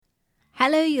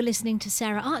Hello, you're listening to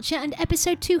Sarah Archer and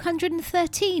episode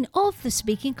 213 of the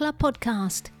Speaking Club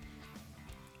podcast.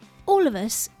 All of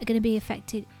us are going to be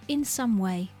affected in some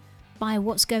way by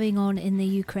what's going on in the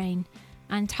Ukraine,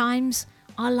 and times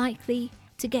are likely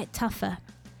to get tougher.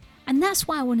 And that's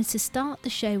why I wanted to start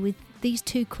the show with these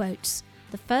two quotes.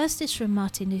 The first is from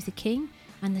Martin Luther King,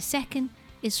 and the second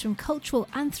is from cultural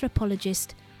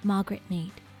anthropologist Margaret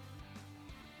Mead.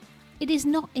 It is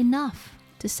not enough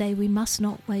to say we must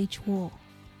not wage war.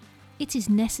 It is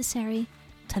necessary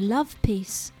to love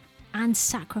peace and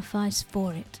sacrifice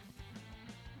for it.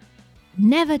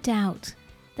 Never doubt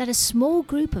that a small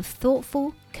group of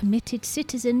thoughtful, committed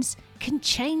citizens can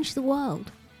change the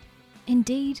world.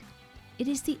 Indeed, it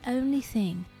is the only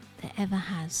thing that ever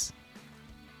has.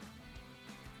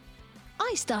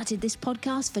 I started this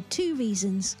podcast for two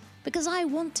reasons. Because I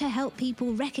want to help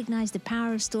people recognise the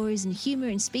power of stories and humour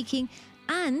in speaking,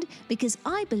 and because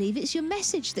I believe it's your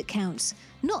message that counts,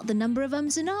 not the number of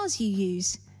ums and ahs you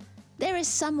use. There are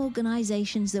some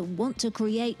organisations that want to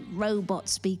create robot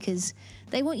speakers.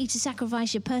 They want you to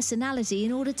sacrifice your personality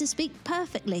in order to speak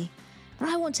perfectly. But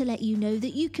I want to let you know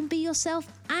that you can be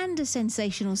yourself and a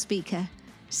sensational speaker.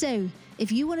 So,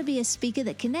 if you want to be a speaker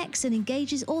that connects and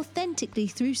engages authentically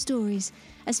through stories,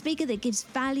 a speaker that gives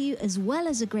value as well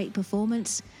as a great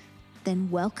performance, then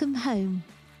welcome home.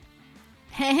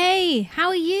 Hey, how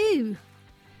are you?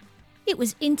 It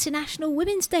was International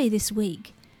Women's Day this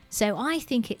week, so I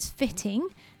think it's fitting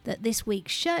that this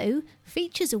week's show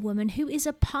features a woman who is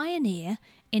a pioneer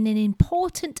in an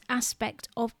important aspect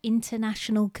of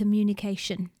international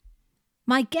communication.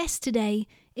 My guest today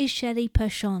is Shelley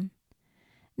Purchon.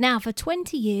 Now, for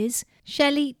 20 years,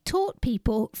 Shelley taught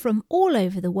people from all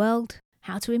over the world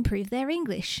how to improve their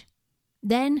English.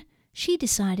 Then she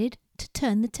decided to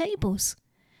turn the tables.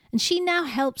 And she now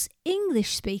helps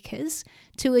English speakers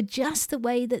to adjust the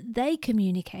way that they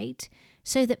communicate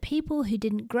so that people who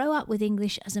didn't grow up with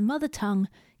English as a mother tongue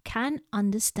can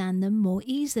understand them more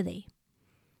easily.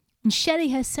 And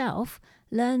Shelley herself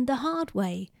learned the hard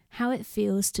way how it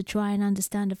feels to try and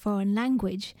understand a foreign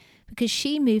language because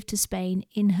she moved to Spain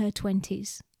in her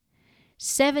 20s.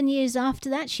 7 years after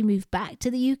that, she moved back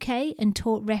to the UK and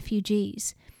taught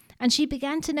refugees. And she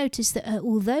began to notice that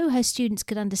although her students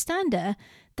could understand her,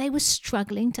 they were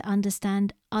struggling to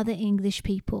understand other English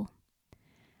people.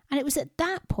 And it was at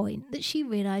that point that she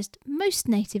realised most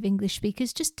native English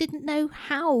speakers just didn't know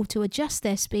how to adjust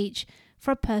their speech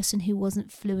for a person who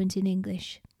wasn't fluent in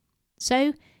English.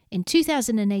 So, in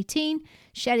 2018,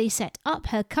 Shelley set up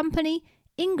her company,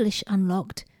 English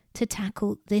Unlocked, to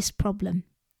tackle this problem.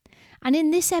 And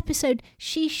in this episode,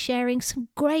 she's sharing some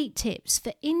great tips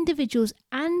for individuals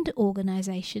and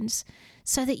organisations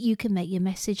so that you can make your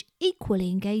message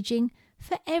equally engaging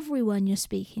for everyone you're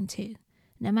speaking to,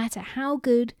 no matter how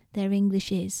good their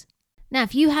English is. Now,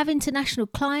 if you have international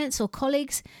clients or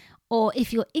colleagues, or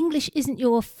if your English isn't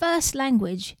your first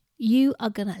language, you are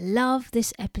going to love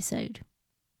this episode.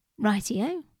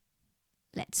 Rightio,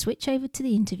 let's switch over to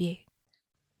the interview.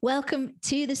 Welcome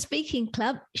to the Speaking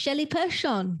Club, Shelley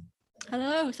Purchon.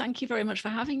 Hello, thank you very much for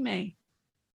having me.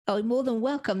 Oh, more than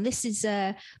welcome. This is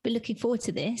been looking forward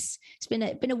to this. It's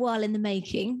been a while in the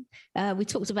making. We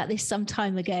talked about this some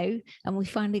time ago, and we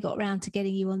finally got around to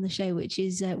getting you on the show, which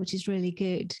is really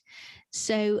good.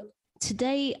 So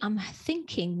today, I'm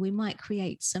thinking we might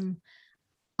create some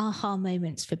aha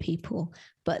moments for people.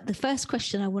 But the first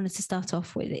question I wanted to start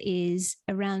off with is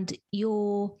around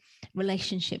your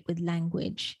relationship with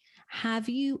language. Have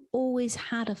you always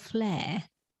had a flair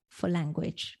for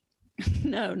language?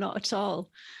 No, not at all.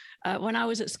 When I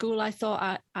was at school, I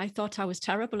thought I was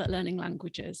terrible at learning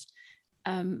languages.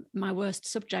 My worst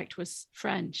subject was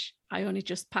French. I only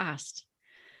just passed.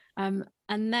 And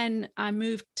then I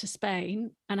moved to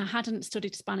Spain and I hadn't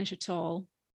studied Spanish at all.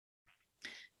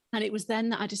 And it was then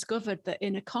that I discovered that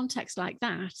in a context like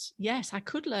that, yes, I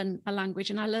could learn a language,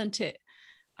 and I learnt it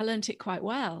quite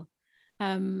well.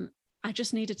 I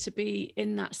just needed to be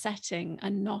in that setting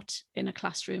and not in a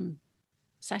classroom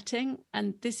setting.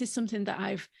 And this is something that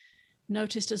I've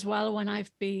noticed as well when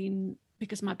I've been,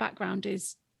 because my background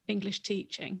is English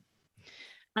teaching,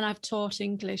 and I've taught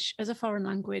English as a foreign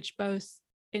language both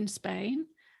in Spain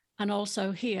and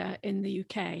also here in the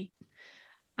UK.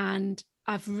 And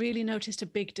I've really noticed a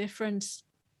big difference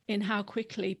in how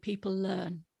quickly people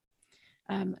learn.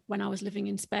 When I was living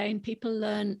in Spain, people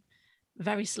learn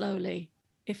very slowly,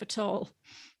 if at all.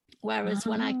 Whereas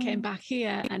when I came back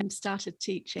here and started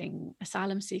teaching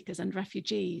asylum seekers and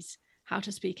refugees how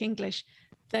to speak English,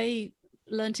 they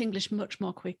learnt English much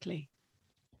more quickly.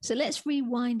 So let's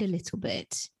rewind a little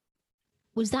bit.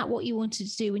 Was that what you wanted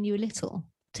to do when you were little?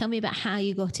 Tell me about how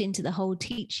you got into the whole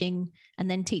teaching and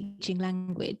then teaching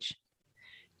language.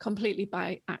 Completely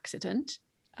by accident.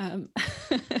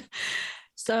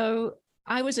 So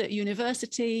I was at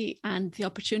university and the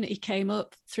opportunity came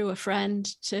up through a friend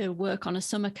to work on a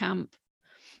summer camp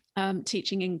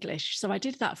teaching English. So I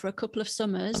did that for a couple of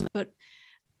summers, but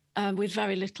with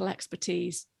very little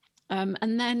expertise.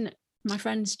 And then my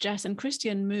friends Jess and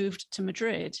Christian moved to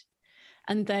Madrid,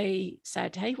 and they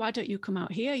said, hey, why don't you come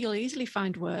out here? You'll easily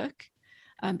find work,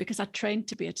 because I'd trained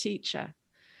to be a teacher,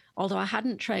 although I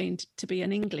hadn't trained to be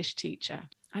an English teacher.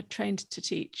 I'd trained to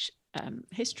teach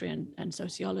history and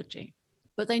sociology.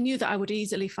 But they knew that I would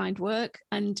easily find work.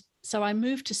 And so I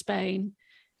moved to Spain,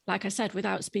 like I said,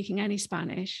 without speaking any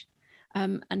Spanish,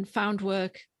 and found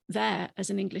work there as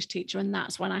an English teacher. And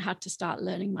that's when I had to start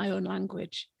learning my own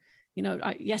language. You know,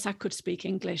 yes, I could speak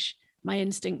English. My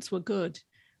instincts were good,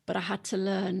 but I had to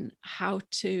learn how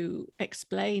to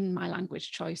explain my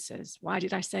language choices. Why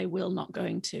did I say will, not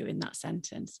going to in that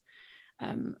sentence?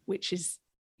 Which is,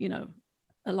 you know,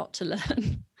 a lot to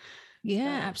learn.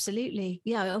 Yeah, absolutely.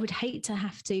 Yeah, I would hate to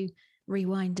have to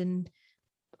rewind and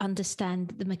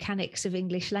understand the mechanics of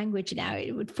English language now.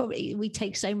 It would probably, we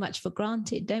take so much for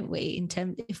granted, don't we, in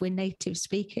terms if we're native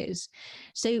speakers.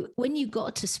 So when you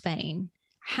got to Spain,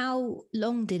 how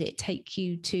long did it take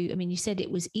you to, I mean, you said it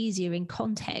was easier in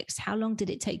context. How long did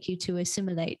it take you to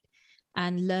assimilate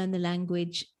and learn the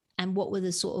language? And what were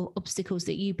the sort of obstacles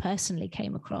that you personally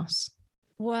came across?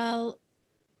 Well,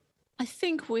 I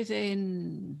think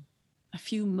within a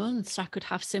few months, I could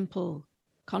have simple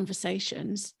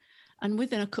conversations. And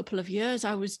within a couple of years,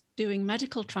 I was doing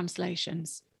medical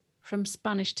translations from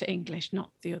Spanish to English, not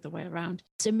the other way around.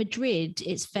 So Madrid,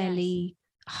 it's fairly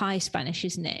high Spanish,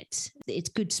 isn't it? It's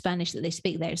good Spanish that they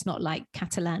speak there. It's not like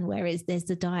Catalan, where there's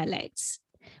the dialects.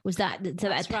 Was that, so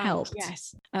that right. helped?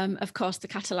 Yes. Of course, the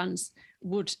Catalans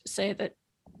would say that,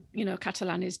 you know,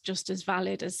 Catalan is just as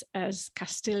valid as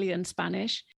Castilian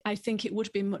Spanish. I think it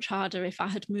would be much harder if I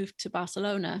had moved to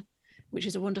Barcelona, which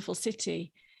is a wonderful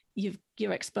city.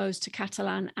 You're exposed to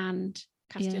Catalan and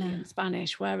Castilian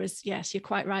Spanish, whereas, yes, you're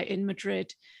quite right, in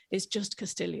Madrid is just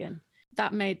Castilian.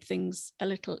 That made things a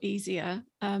little easier.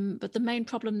 But the main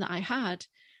problem that I had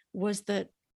was that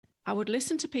I would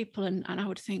listen to people and I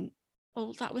would think,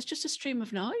 oh, that was just a stream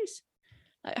of noise.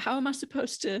 Like, how am I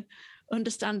supposed to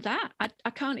understand that? I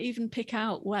can't even pick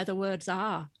out where the words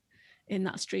are in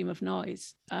that stream of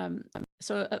noise.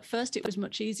 So at first it was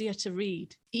much easier to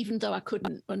read. Even though I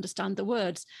couldn't understand the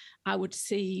words, I would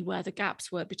see where the gaps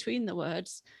were between the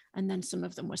words, and then some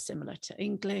of them were similar to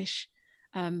English.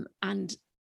 And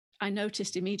I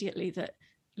noticed immediately that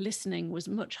listening was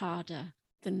much harder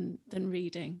than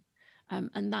reading.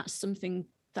 And that's something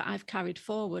that I've carried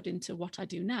forward into what I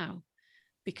do now,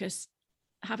 because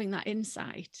having that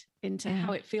insight into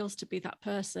how it feels to be that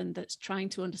person that's trying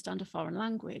to understand a foreign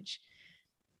language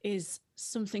is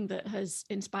something that has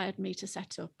inspired me to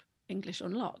set up English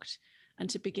Unlocked and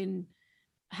to begin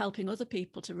helping other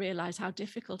people to realize how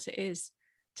difficult it is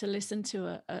to listen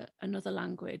to another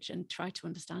language and try to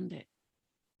understand it.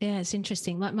 Yeah, it's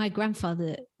interesting. My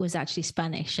grandfather was actually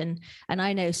Spanish, and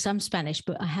I know some Spanish,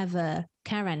 but I have a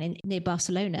caravan near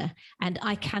Barcelona, and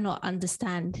I cannot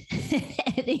understand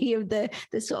any of the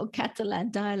sort of Catalan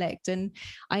dialect. And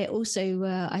I also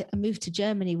I moved to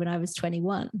Germany when I was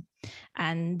 21,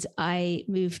 and I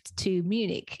moved to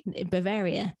Munich in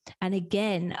Bavaria, and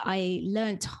again I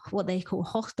learned what they call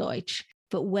Hochdeutsch.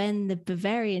 But when the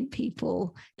Bavarian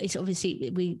people, it's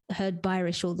obviously, we heard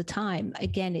Bayerisch all the time.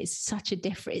 Again, it's such a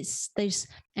difference.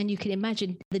 And you can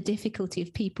imagine the difficulty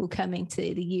of people coming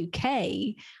to the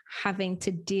UK having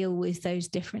to deal with those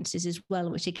differences as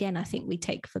well, which again, I think we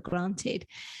take for granted.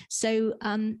 So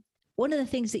one of the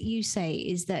things that you say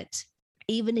is that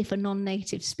even if a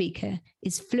non-native speaker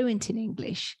is fluent in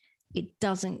English, it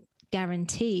doesn't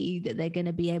guarantee that they're going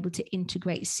to be able to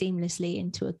integrate seamlessly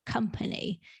into a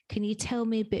company. Can you tell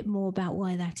me a bit more about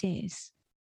why that is?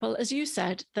 Well, as you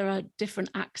said, there are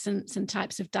different accents and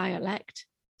types of dialect.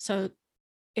 So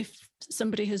if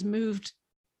somebody has moved,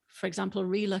 for example,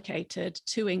 relocated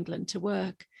to England to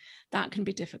work, that can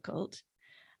be difficult.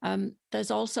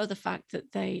 There's also the fact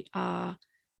that they are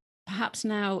perhaps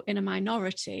now in a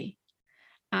minority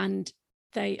and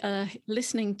they are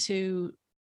listening to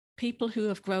people who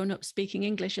have grown up speaking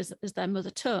English as their mother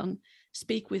tongue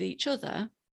speak with each other,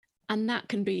 and that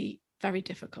can be very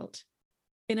difficult.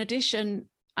 In addition,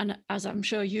 and as I'm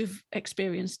sure you've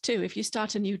experienced too, if you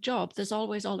start a new job, there's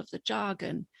always all of the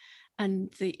jargon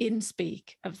and the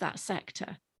in-speak of that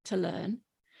sector to learn,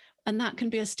 and that can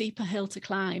be a steeper hill to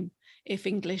climb if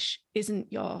English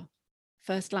isn't your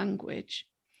first language.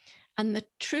 And the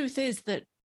truth is that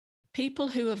people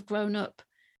who have grown up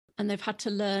and they've had to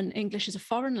learn English as a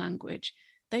foreign language,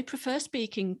 they prefer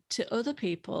speaking to other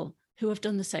people who have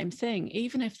done the same thing,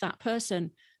 even if that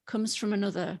person comes from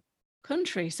another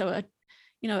country. So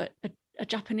a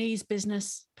Japanese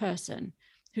business person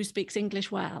who speaks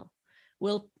English well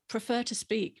will prefer to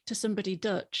speak to somebody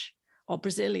Dutch or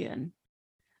Brazilian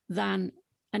than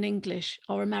an English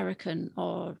or American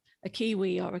or a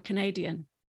Kiwi or a Canadian,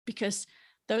 because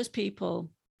those people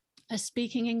are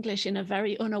speaking English in a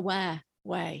very unaware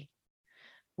way,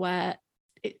 where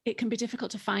it can be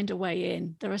difficult to find a way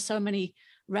in. There are so many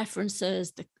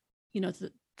references,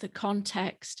 the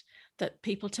context that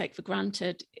people take for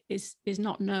granted is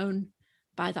not known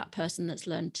by that person that's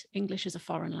learned English as a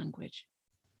foreign language.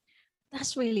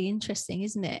 That's really interesting,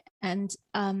 isn't it? And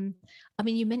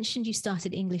you mentioned you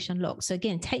started English Unlocked. So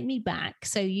again, take me back.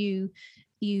 So you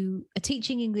are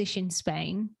teaching English in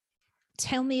Spain.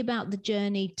 Tell me about the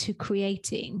journey to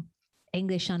creating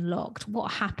English Unlocked.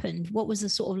 What happened? What was the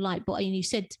sort of light bulb? You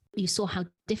said you saw how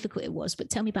difficult it was, but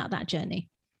tell me about that journey.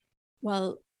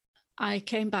 Well, I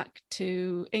came back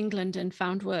to England and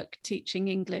found work teaching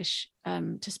English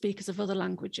to speakers of other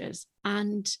languages.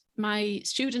 And my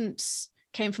students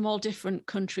came from all different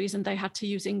countries and they had to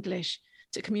use English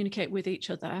to communicate with each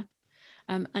other.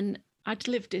 And I'd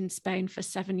lived in Spain for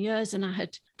 7 years and I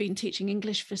had been teaching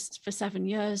English for 7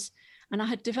 years. And I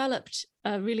had developed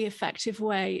a really effective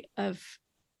way of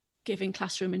giving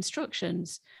classroom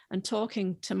instructions and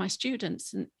talking to my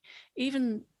students. And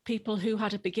even people who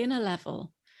had a beginner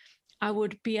level, I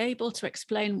would be able to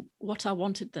explain what I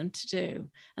wanted them to do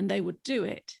and they would do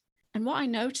it. And what I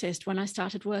noticed when I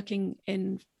started working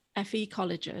in FE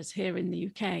colleges here in the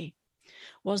UK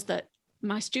was that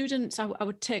my students, I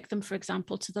would take them, for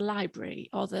example, to the library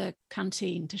or the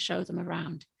canteen to show them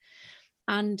around.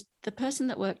 And the person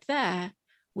that worked there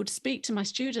would speak to my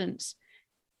students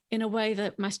in a way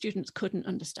that my students couldn't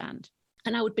understand.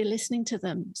 And I would be listening to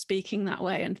them speaking that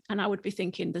way. And I would be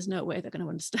thinking, there's no way they're going to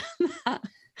understand that.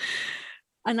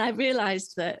 And I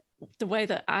realized that the way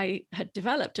that I had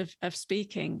developed of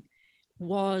speaking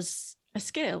was a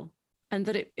skill, and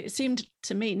that it seemed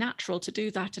to me natural to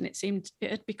do that. And it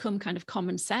had become kind of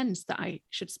common sense that I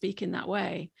should speak in that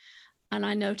way. And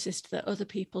I noticed that other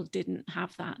people didn't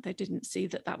have that. They didn't see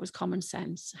that that was common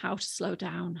sense, how to slow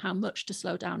down, how much to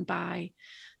slow down by,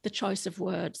 the choice of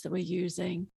words that we're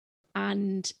using.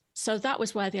 And so that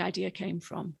was where the idea came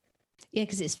from. Yeah,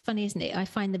 because it's funny, isn't it? I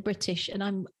find the British, and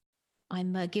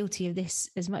I'm guilty of this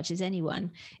as much as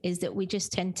anyone, is that we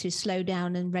just tend to slow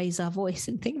down and raise our voice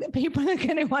and think that people are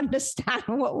going to understand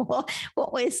what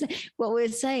we're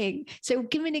saying. So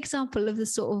give me an example of the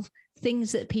sort of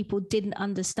things that people didn't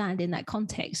understand in that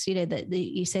context. That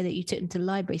you say that you took them to the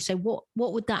library. So what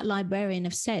would that librarian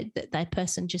have said that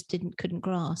person just couldn't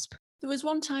grasp? There was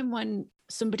one time when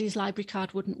somebody's library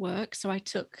card wouldn't work, so I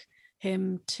took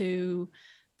him to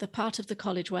the part of the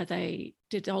college where they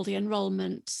did all the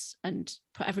enrollments and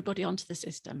put everybody onto the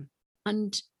system.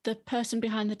 And the person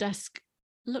behind the desk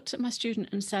looked at my student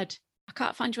and said, I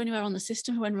can't find you anywhere on the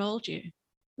system who enrolled you,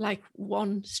 like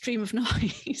one stream of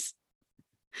noise.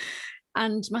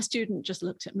 And my student just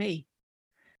looked at me.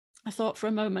 I thought for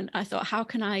a moment, how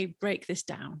can I break this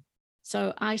down?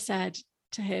 So I said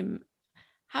to him,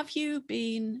 have you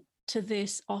been to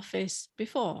this office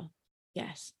before?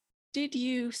 Yes. Did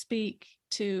you speak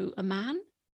to a man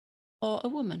or a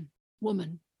woman?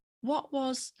 Woman. What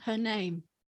was her name?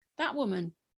 That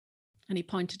woman. And he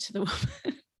pointed to the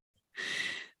woman.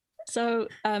 So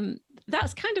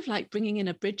that's kind of like bringing in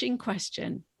a bridging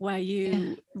question where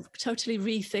you totally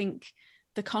rethink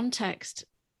the context.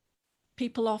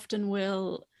 People often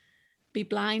will be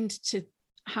blind to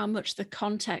how much of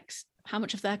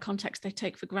their context they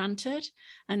take for granted,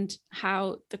 and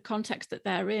how the context that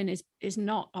they're in is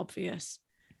not obvious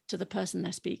to the person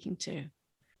they're speaking to.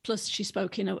 Plus she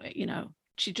spoke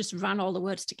she just ran all the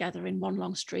words together in one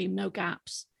long stream, no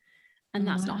gaps. And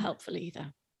that's not helpful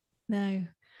either. No.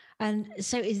 And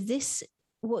so is this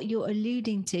what you're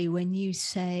alluding to when you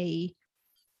say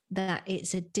that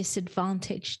it's a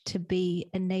disadvantage to be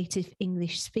a native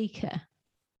English speaker?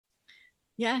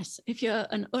 Yes. If you're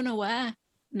an unaware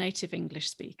native English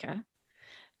speaker,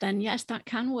 then yes, that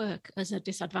can work as a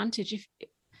disadvantage,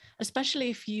 especially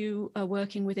if you are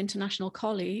working with international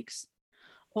colleagues,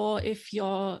 or if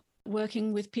you're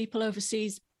working with people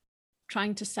overseas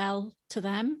trying to sell to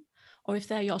them, or if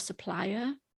they're your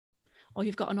supplier, or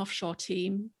you've got an offshore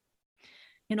team.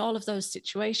 In all of those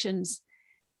situations,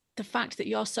 the fact that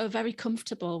you're so very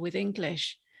comfortable with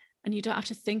English and you don't have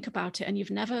to think about it, and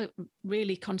you've never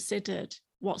really considered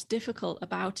what's difficult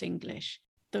about English,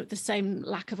 the same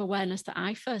lack of awareness that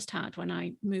I first had when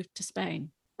I moved to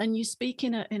Spain. And you speak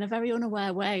in a very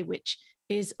unaware way, which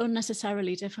is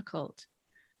unnecessarily difficult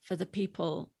for the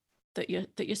people that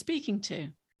you're speaking to.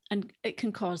 And it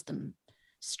can cause them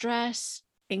stress,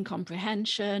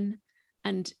 incomprehension,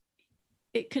 and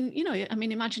it can, I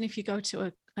mean, imagine if you go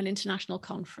to an international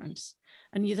conference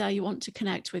and you're there, you want to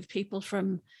connect with people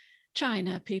from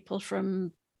China, people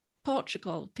from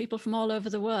Portugal, people from all over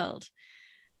the world.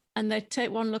 And they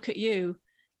take one look at you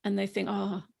and they think,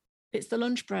 oh, it's the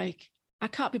lunch break. I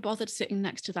can't be bothered sitting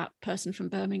next to that person from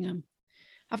Birmingham.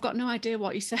 I've got no idea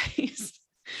what he says.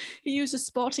 He uses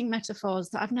sporting metaphors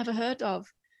that I've never heard of.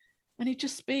 And he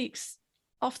just speaks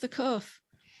off the cuff,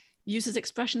 uses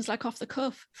expressions like off the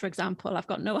cuff, for example. I've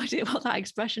got no idea what that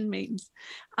expression means.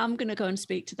 I'm going to go and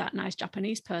speak to that nice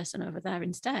Japanese person over there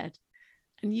instead.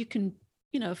 And you can,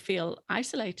 feel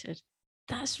isolated.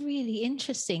 That's really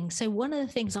interesting. So one of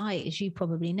the things as you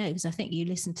probably know, because I think you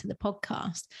listen to the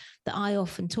podcast, that I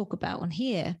often talk about on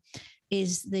here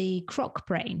is the croc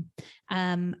brain,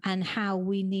 and how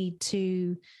we need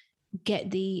to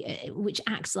get which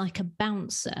acts like a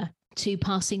bouncer to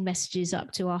passing messages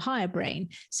up to our higher brain.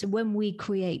 So when we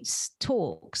create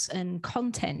talks and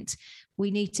content,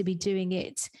 we need to be doing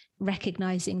it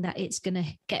recognizing that it's got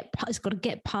to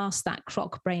get past that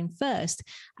croc brain first.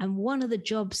 And one of the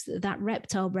jobs that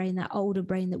reptile brain, that older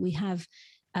brain that we have,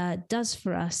 does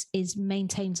for us is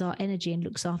maintains our energy and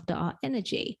looks after our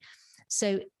energy.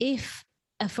 So if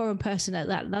a foreign person at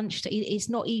that lunch, it's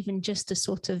not even just a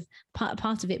sort of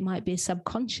part of it might be a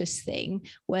subconscious thing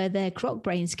where their croc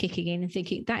brain's kicking in and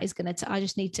thinking that is going to, I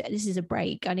just need to, this is a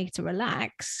break. I need to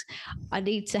relax. I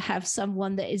need to have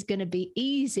someone that is going to be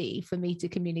easy for me to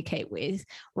communicate with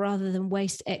rather than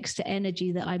waste extra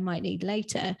energy that I might need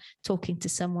later talking to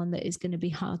someone that is going to be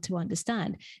hard to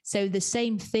understand. So the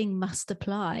same thing must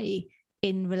apply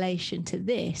in relation to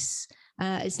this.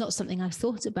 It's not something I've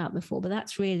thought about before, but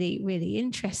that's really, really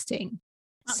interesting.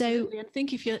 Absolutely. And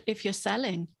think if you're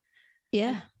selling,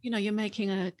 yeah, you're making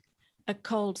a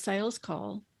cold sales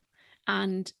call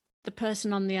and the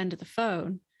person on the end of the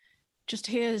phone just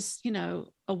hears,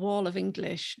 a wall of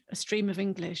English, a stream of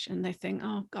English, and they think,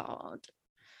 oh God,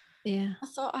 yeah, I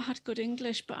thought I had good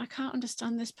English, but I can't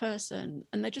understand this person.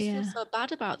 And they just feel so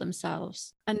bad about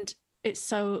themselves. And it's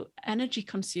so energy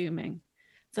consuming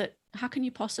that how can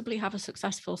you possibly have a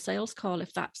successful sales call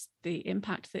if that's the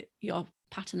impact that your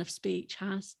pattern of speech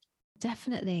has?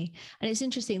 Definitely. And it's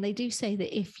interesting. They do say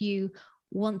that if you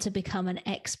want to become an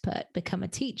expert, become a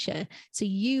teacher, so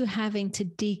you having to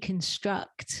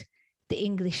deconstruct the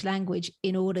English language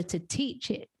in order to teach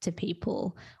it to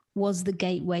people was the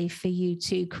gateway for you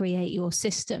to create your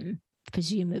system,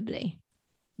 presumably.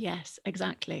 Yes,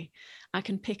 exactly. I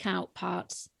can pick out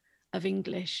parts of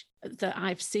English that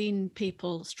I've seen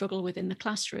people struggle with in the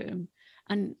classroom,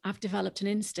 and I've developed an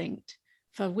instinct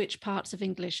for which parts of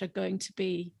English are going to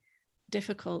be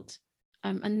difficult.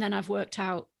 And then I've worked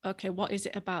out, okay, what is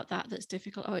it about that that's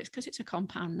difficult? Oh, it's because it's a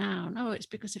compound noun. Oh, it's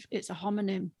because it's a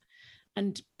homonym,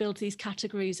 and build these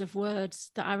categories of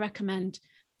words that I recommend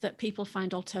that people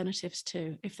find alternatives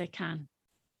to if they can.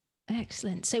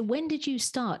 Excellent. So when did you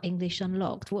start English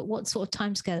Unlocked? What sort of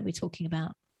timescale are we talking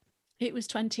about? It was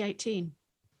 2018.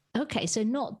 Okay, so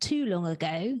not too long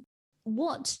ago.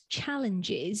 What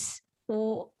challenges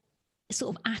or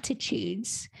sort of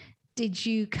attitudes did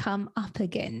you come up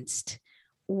against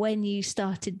when you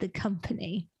started the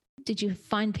company? Did you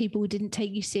find people who didn't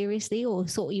take you seriously or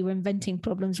thought you were inventing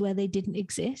problems where they didn't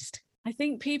exist? I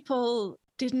think people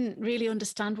didn't really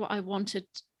understand what I wanted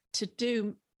to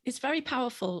do. It's very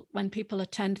powerful when people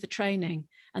attend the training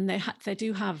and they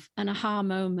do have an aha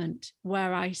moment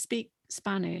where I speak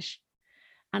Spanish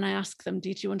and I ask them,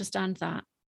 did you understand that?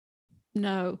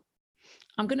 No.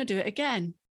 I'm going to do it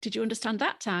again. Did you understand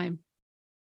that time?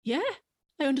 Yeah,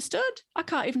 I understood. I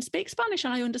can't even speak Spanish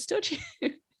and I understood you.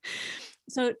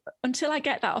 So until I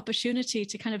get that opportunity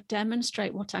to kind of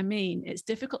demonstrate what I mean, it's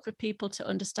difficult for people to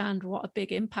understand what a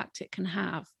big impact it can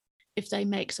have if they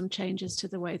make some changes to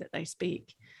the way that they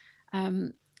speak.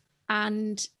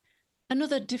 And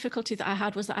another difficulty that I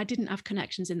had was that I didn't have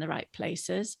connections in the right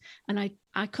places. And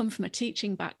I come from a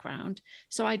teaching background.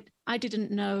 So I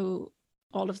didn't know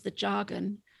all of the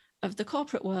jargon of the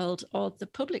corporate world or the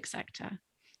public sector.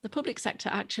 The public sector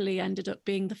actually ended up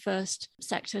being the first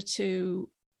sector to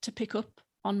pick up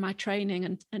on my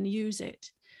training and use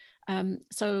it.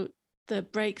 So the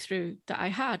breakthrough that I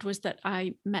had was that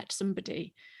I met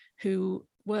somebody who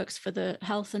works for the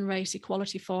Health and Race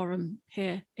Equality Forum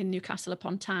here in Newcastle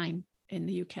upon Tyne in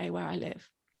the UK where I live,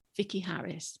 Vicky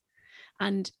Harris.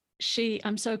 And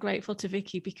I'm so grateful to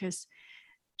Vicky because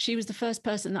she was the first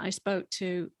person that I spoke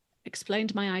to,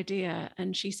 explained my idea,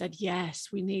 and she said, yes,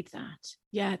 we need that.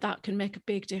 Yeah, that can make a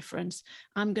big difference.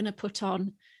 I'm going to put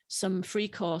on some free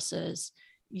courses.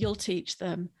 You'll teach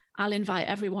them. I'll invite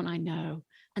everyone I know,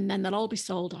 and then they'll all be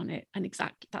sold on it. And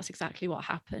that's exactly what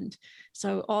happened.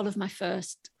 So all of my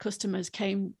first customers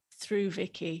came through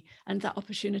Vicky, and that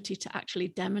opportunity to actually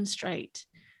demonstrate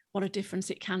what a difference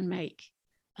it can make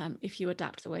if you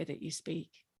adapt the way that you speak.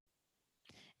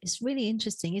 It's really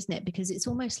interesting, isn't it? Because it's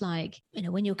almost like,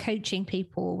 when you're coaching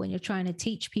people, when you're trying to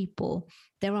teach people,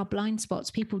 there are blind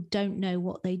spots. People don't know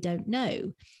what they don't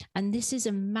know. And this is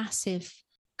a massive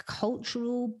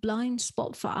cultural blind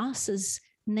spot for us as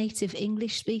native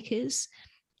English speakers.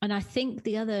 And I think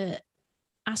the other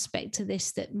aspect to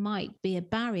this that might be a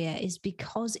barrier is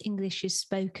because English is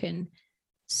spoken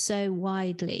so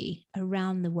widely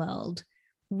around the world,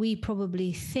 we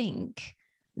probably think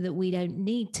that we don't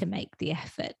need to make the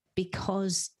effort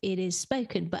because it is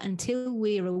spoken. But until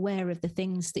we're aware of the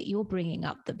things that you're bringing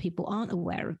up that people aren't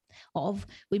aware of,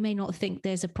 we may not think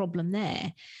there's a problem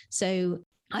there. So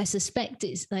I suspect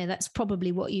that's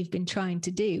probably what you've been trying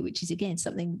to do, which is, again,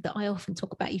 something that I often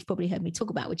talk about. You've probably heard me talk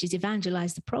about, which is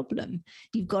evangelize the problem.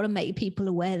 You've got to make people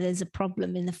aware there's a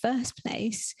problem in the first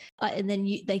place, and then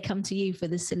they come to you for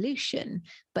the solution.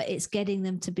 But it's getting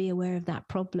them to be aware of that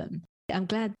problem. I'm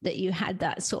glad that you had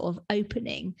that sort of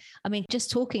opening. I mean,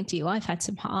 just talking to you, I've had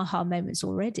some aha moments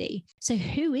already. So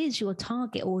who is your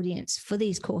target audience for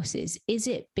these courses? Is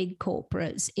it big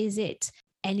corporates? Is it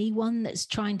anyone that's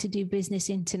trying to do business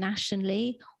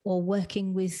internationally or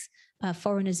working with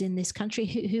foreigners in this country?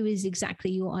 Who is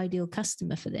exactly your ideal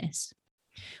customer for this?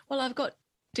 Well, I've got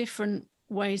different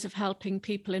ways of helping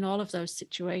people in all of those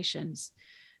situations.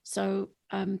 So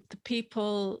the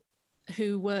people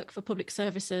who work for public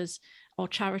services or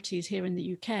charities here in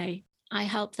the UK, I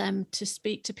help them to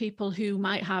speak to people who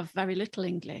might have very little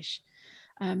English.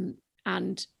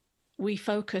 And we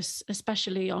focus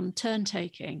especially on turn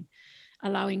taking,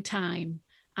 allowing time,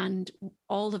 and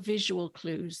all the visual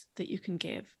clues that you can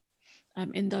give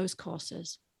in those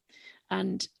courses.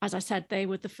 And as I said, they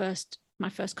were my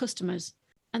first customers.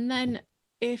 And then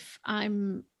if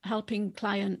I'm helping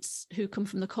clients who come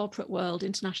from the corporate world,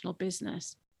 international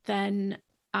business, then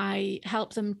I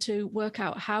help them to work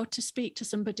out how to speak to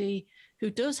somebody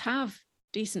who does have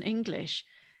decent English.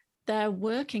 They're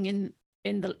working in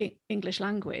the English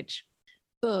language,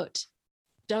 but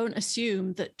don't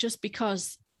assume that just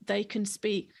because they can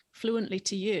speak fluently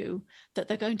to you, that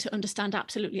they're going to understand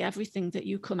absolutely everything that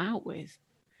you come out with.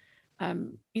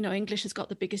 English has got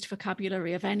the biggest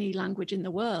vocabulary of any language in the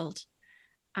world.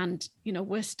 And,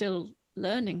 we're still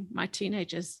learning. My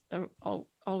teenagers are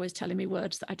always telling me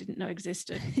words that I didn't know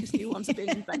existed, because new ones are being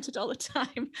invented all the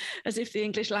time, as if the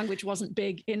English language wasn't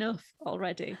big enough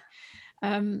already.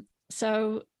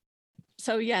 So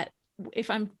yeah, if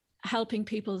I'm helping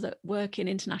people that work in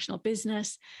international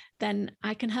business, then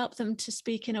I can help them to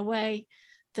speak in a way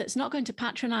that's not going to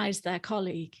patronize their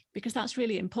colleague, because that's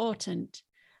really important.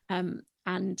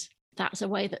 And that's a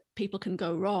way that people can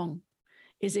go wrong,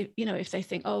 is if they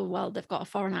think, oh, well, they've got a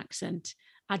foreign accent,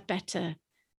 I'd better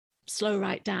slow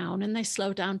right down, and they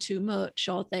slow down too much,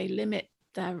 or they limit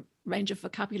their range of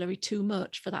vocabulary too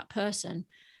much for that person.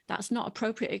 That's not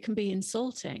appropriate. It can be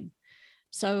insulting.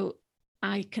 So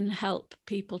I can help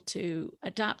people to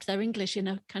adapt their English in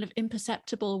a kind of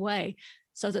imperceptible way,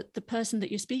 so that the person that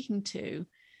you're speaking to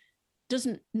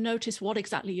doesn't notice what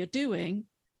exactly you're doing.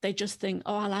 They just think,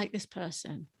 oh, I like this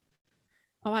person.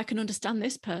 Oh, I can understand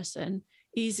this person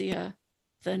easier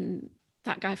than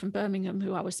that guy from Birmingham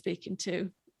who I was speaking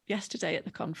to yesterday at the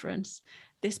conference.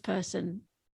 This person,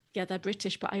 yeah, they're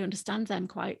British, but I understand them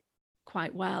quite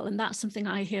well. And that's something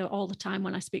I hear all the time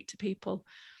when I speak to people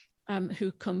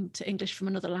who come to English from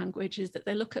another language, is that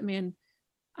they look at me and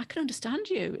I can understand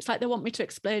you. It's like they want me to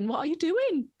explain, what are you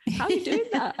doing? How are you doing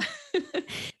that?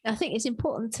 I think it's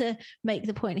important to make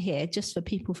the point here, just for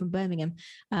people from Birmingham,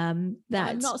 that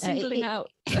I'm not singling out.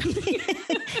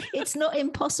 It's not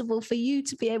impossible for you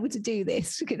to be able to do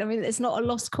this. I mean, it's not a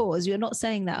lost cause. You're not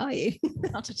saying that, are you?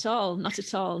 Not at all. Not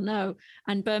at all. No.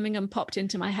 And Birmingham popped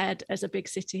into my head as a big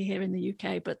city here in the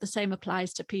UK, but the same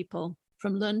applies to people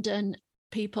from London,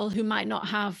 people who might not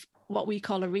have what we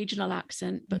call a regional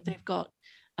accent, but they've got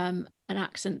an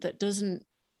accent that doesn't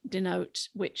denote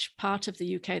which part of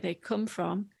the UK they come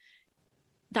from.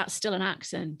 That's still an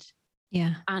accent.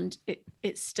 Yeah. And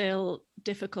it's still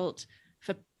difficult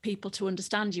for people to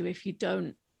understand you if you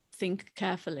don't think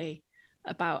carefully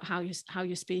about how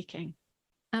you're speaking.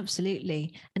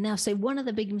 Absolutely. And now, so one of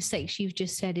the big mistakes you've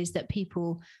just said is that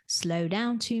people slow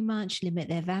down too much, limit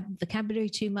their vocabulary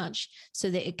too much, so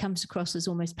that it comes across as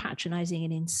almost patronizing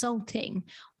and insulting.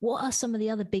 What are some of the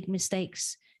other big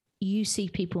mistakes you see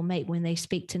people make when they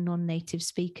speak to non-native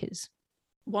speakers?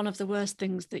 One of the worst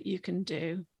things that you can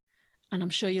do, and I'm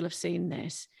sure you'll have seen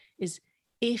this, is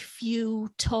if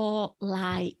you talk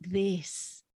like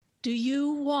this, do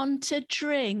you want a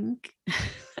drink?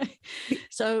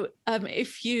 So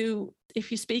if you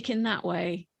speak in that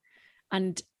way,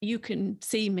 and you can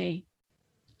see me,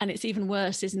 and it's even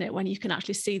worse, isn't it, when you can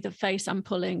actually see the face I'm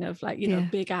pulling of, like, you know,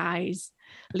 big eyes,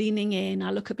 leaning in,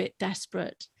 I look a bit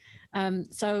desperate.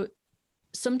 So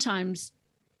sometimes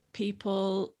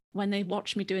people, when they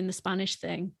watch me doing the Spanish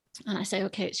thing and I say,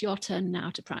 okay, it's your turn now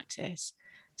to practice,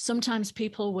 sometimes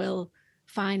people will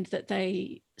find that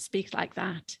they speak like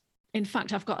that. In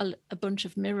fact, I've got a bunch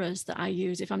of mirrors that I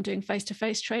use. If I'm doing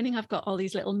face-to-face training, I've got all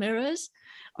these little mirrors.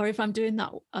 Or if I'm doing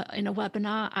that in a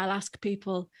webinar, I'll ask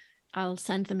people, I'll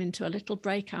send them into a little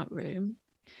breakout room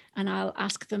and I'll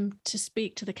ask them to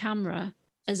speak to the camera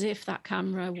as if that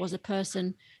camera was a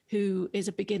person who is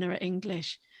a beginner at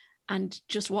English. And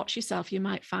just watch yourself. You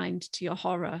might find, to your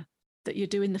horror, that you're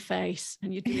doing the face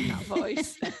and you're doing that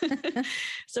voice.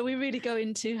 So we really go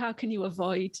into how can you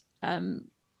avoid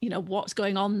what's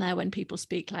going on there when people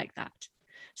speak like that.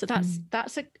 So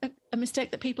that's a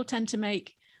mistake that people tend to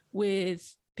make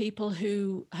with people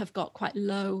who have got quite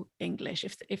low English,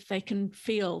 if they can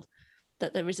feel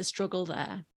that there is a struggle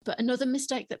there. But another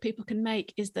mistake that people can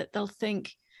make is that they'll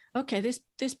think, okay,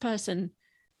 this person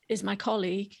is my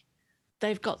colleague.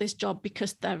 They've got this job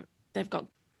because they've got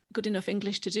good enough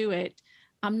English to do it.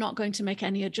 I'm not going to make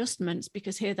any adjustments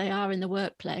because here they are in the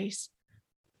workplace.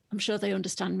 I'm sure they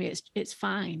understand me. It's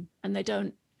fine. And they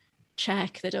don't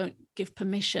check, they don't give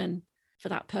permission for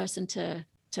that person to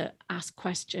ask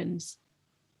questions,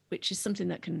 which is something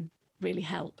that can really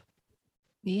help.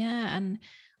 Yeah. And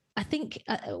I think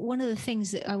one of the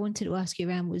things that I wanted to ask you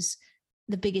around was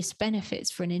the biggest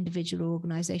benefits for an individual or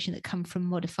organization that come from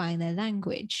modifying their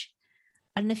language.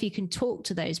 I don't know if you can talk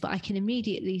to those, but I can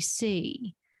immediately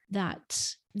see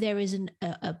that there is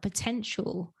a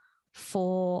potential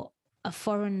for a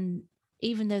foreign,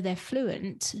 even though they're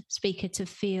fluent speaker, to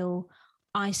feel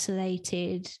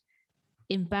isolated,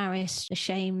 embarrassed,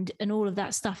 ashamed, and all of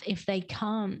that stuff if they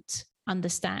can't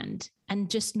understand, and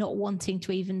just not wanting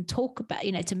to even talk about,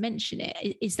 to mention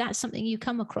it. Is that something you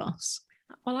come across?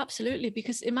 Well, absolutely,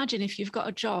 because imagine if you've got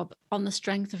a job on the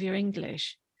strength of your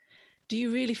English. Do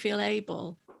you really feel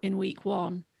able in week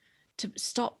one to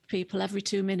stop people every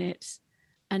 2 minutes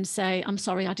and say, I'm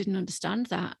sorry, I didn't understand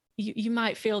that? You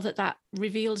might feel that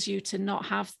reveals you to not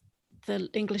have the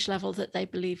English level that they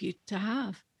believe you to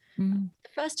have. The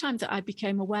first time that I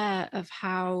became aware of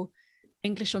how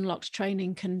English Unlocked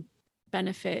training can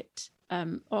benefit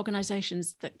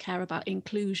organizations that care about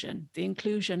inclusion, the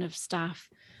inclusion of staff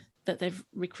that they've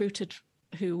recruited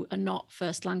who are not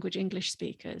first language English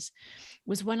speakers,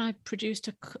 was when I produced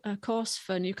a course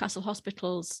for Newcastle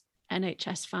Hospital's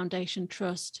NHS Foundation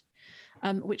Trust,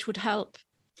 which would help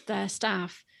their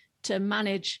staff to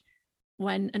manage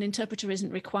when an interpreter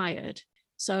isn't required.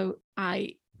 So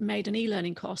I made an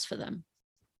e-learning course for them.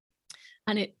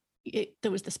 And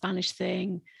there was the Spanish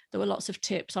thing. There were lots of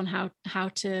tips on how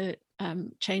to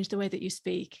change the way that you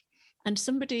speak. And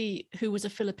somebody who was a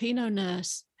Filipino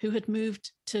nurse who had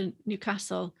moved to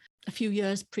Newcastle a few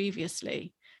years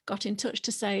previously got in touch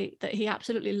to say that he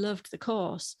absolutely loved the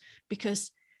course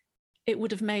because it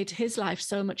would have made his life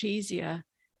so much easier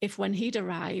if, when he'd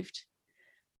arrived,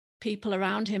 people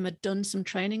around him had done some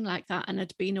training like that and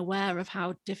had been aware of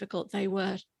how difficult they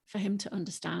were for him to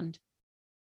understand.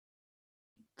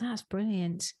 That's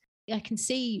brilliant. I can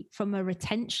see from a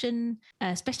retention,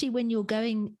 especially when you're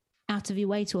going out of your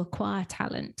way to acquire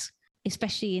talent,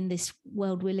 especially in this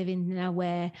world we live in now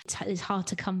where it's hard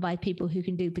to come by people who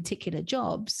can do particular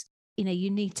jobs.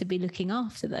 You need to be looking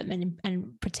after them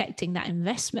and protecting that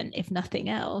investment, if nothing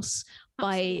else,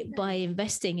 by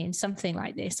investing in something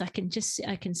like this. I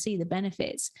can see the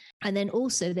benefits. And then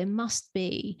also there must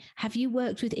be, have you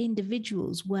worked with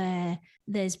individuals where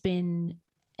there's been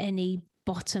any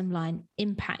bottom line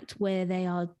impact, where they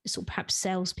are sort of perhaps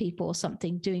salespeople or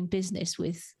something doing business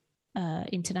with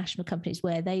international companies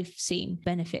where they've seen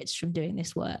benefits from doing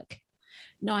this work?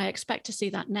 No, I expect to see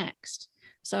that next.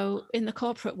 So in the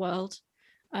corporate world,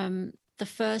 the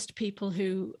first people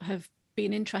who have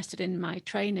been interested in my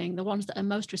training, the ones that are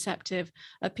most receptive,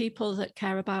 are people that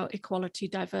care about equality,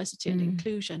 diversity, and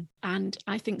inclusion. And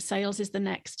I think sales is the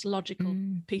next logical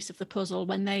piece of the puzzle.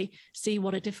 When they see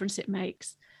what a difference it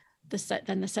makes,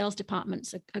 then the sales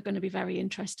departments are going to be very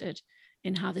interested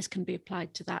in how this can be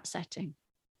applied to that setting.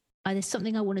 There's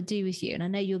something I want to do with you, and I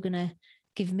know you're going to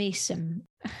give me some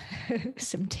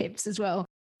some tips as well.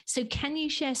 So can you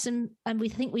share some, and we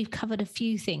think we've covered a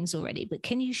few things already, but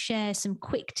can you share some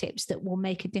quick tips that will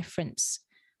make a difference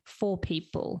for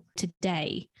people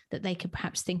today that they could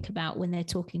perhaps think about when they're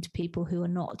talking to people who are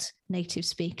not native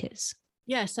speakers?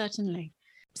 Yeah, certainly.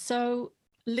 So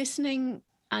listening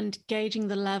and gauging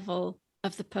the level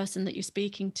of the person that you're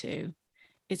speaking to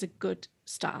is a good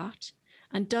start.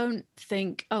 And don't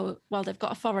think, oh, well, they've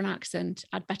got a foreign accent,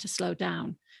 I'd better slow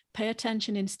down. Pay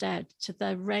attention instead to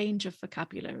the range of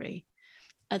vocabulary.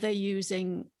 Are they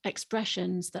using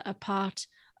expressions that are part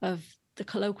of the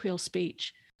colloquial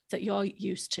speech that you're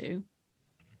used to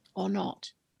or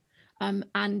not?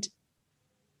 And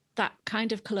that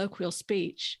kind of colloquial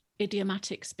speech,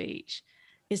 idiomatic speech,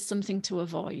 is something to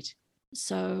avoid.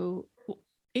 So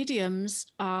idioms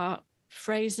are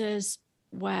phrases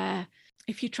where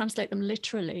if you translate them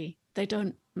literally, they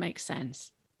don't make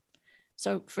sense.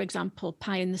 So, for example,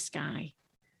 pie in the sky.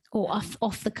 Or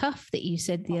off the cuff that you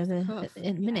said the other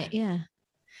minute, yeah.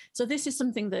 So this is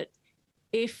something that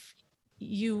if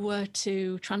you were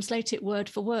to translate it word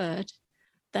for word,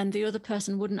 then the other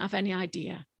person wouldn't have any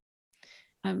idea.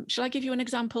 Shall I give you an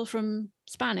example from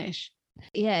Spanish?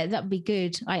 Yeah, that'd be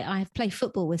good. I play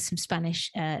football with some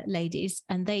Spanish ladies,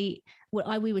 and we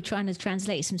were trying to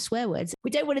translate some swear words.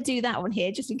 We don't want to do that one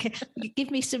here, just in case.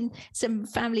 Give me some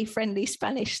family friendly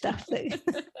Spanish stuff.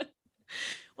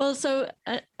 Well, so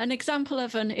an example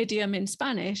of an idiom in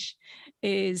Spanish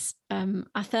is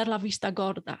hacer la vista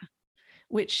gorda,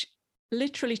 which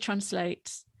literally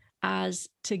translates as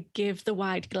to give the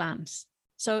wide glance.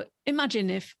 So imagine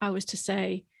if I was to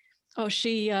say, oh,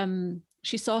 she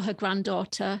saw her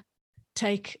granddaughter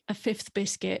take a fifth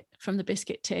biscuit from the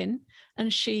biscuit tin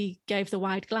and she gave the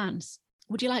wide glance.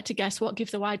 Would you like to guess what give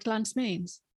the wide glance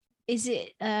means? Is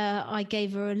it I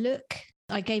gave her a look?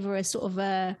 I gave her a sort of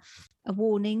a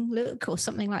warning look or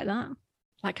something like that?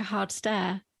 Like a hard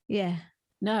stare? Yeah.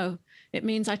 No, it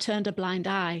means I turned a blind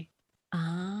eye.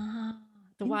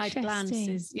 The wide glance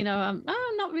is, I'm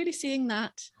not really seeing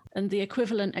that. And the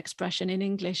equivalent expression in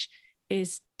English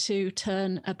is to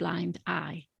turn a blind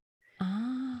eye.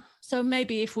 So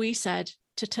maybe if we said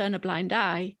to turn a blind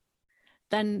eye,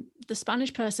 then the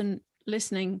Spanish person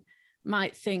listening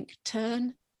might think,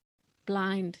 turn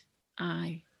blind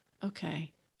eye.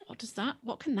 Okay,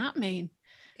 what can that mean?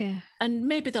 Yeah. And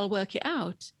maybe they'll work it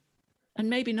out and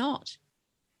maybe not.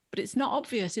 But it's not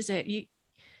obvious, is it? It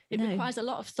requires a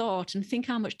lot of thought, and think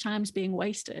how much time's being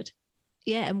wasted.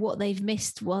 Yeah, and what they've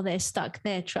missed while they're stuck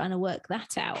there trying to work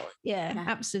that out. Yeah.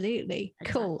 Absolutely.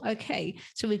 Exactly. Cool. Okay.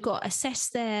 So we've got assess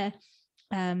their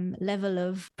level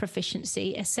of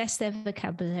proficiency, assess their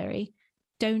vocabulary,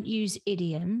 don't use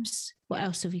idioms. What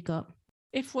else have you got?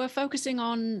 If we're focusing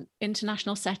on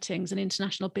international settings and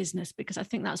international business, because I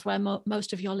think that's where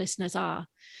most of your listeners are,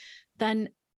 then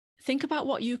think about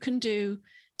what you can do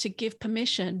to give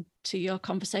permission to your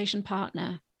conversation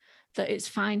partner that it's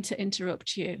fine to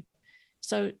interrupt you.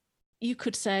 So you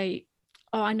could say,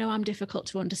 oh, I know I'm difficult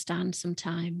to understand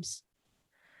sometimes.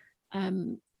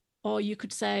 Or you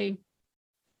could say,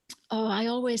 oh, I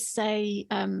always say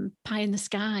pie in the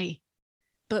sky,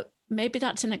 but maybe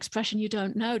that's an expression you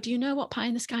don't know. Do you know what pie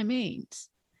in the sky means?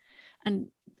 And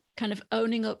kind of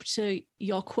owning up to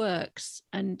your quirks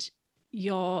and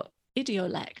your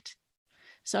idiolect.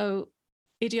 So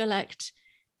idiolect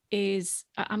is,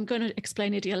 I'm going to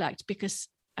explain idiolect because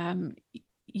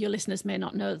your listeners may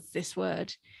not know this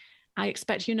word. I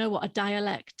expect you know what a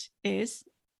dialect is.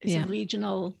 It's a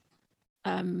regional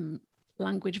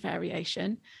language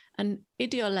variation. And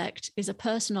idiolect is a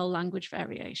personal language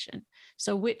variation.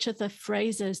 So which are the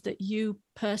phrases that you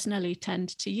personally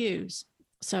tend to use?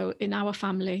 So in our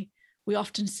family, we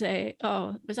often say,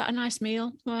 oh, was that a nice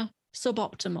meal? Well,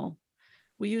 suboptimal.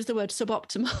 We use the word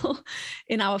suboptimal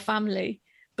in our family,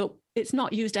 but it's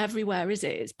not used everywhere, is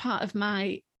it? It's part of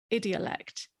my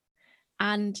idiolect.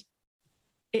 And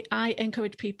I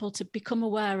encourage people to become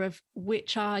aware of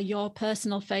which are your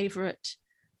personal favorite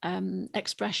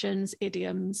expressions,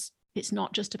 idioms. It's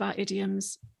not just about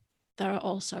idioms. There are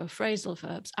also phrasal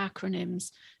verbs,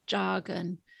 acronyms,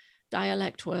 jargon,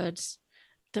 dialect words.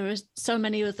 There are so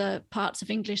many other parts of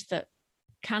English that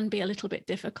can be a little bit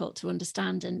difficult to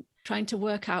understand, and trying to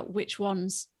work out which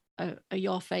ones are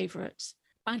your favorites.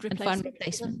 Find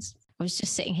replacements. I was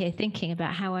just sitting here thinking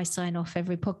about how I sign off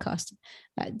every podcast,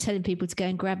 telling people to go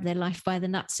and grab their life by the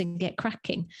nuts and get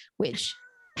cracking, which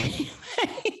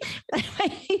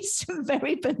Some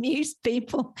very bemused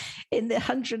people in the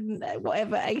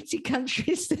 80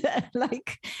 countries that are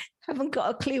like haven't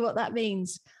got a clue what that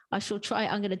means. I shall try.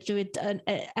 I'm going to do it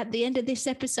at the end of this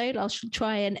episode. I shall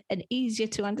try an easier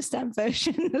to understand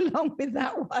version along with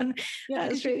that one. Yeah,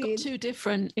 that's really you've got two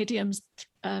different idioms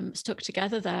stuck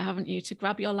together there, haven't you? To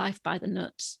grab your life by the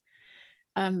nuts.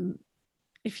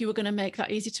 If you were going to make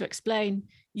that easy to explain,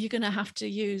 you're going to have to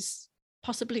use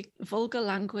possibly vulgar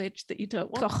language that you don't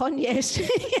want. Cojon, yes.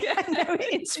 Yeah, no,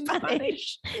 in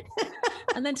Spanish.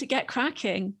 And then to get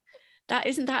cracking,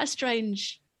 isn't that a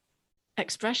strange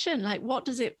expression? Like, what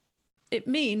does it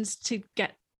means to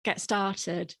get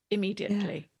started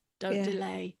immediately. Don't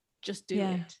delay, just do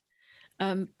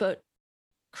it. But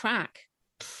crack,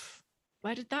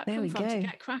 where did that come from to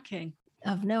get cracking?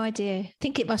 I've no idea. I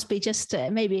think it must be just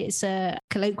maybe it's a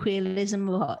colloquialism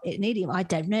or an idiom. I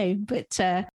don't know, but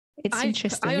it's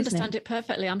interesting. I understand it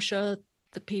perfectly. I'm sure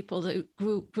the people that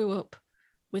grew up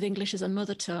with English as a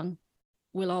mother tongue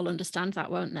will all understand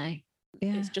that, won't they?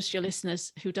 Yeah. It's just your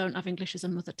listeners who don't have English as a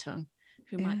mother tongue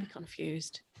who might be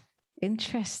confused.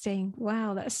 Interesting.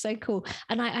 Wow, that's so cool.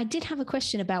 And I did have a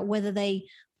question about whether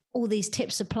all these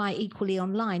tips apply equally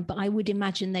online, but I would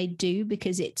imagine they do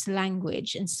because it's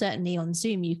language, and certainly on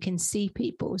Zoom you can see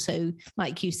people. So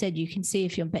like you said, you can see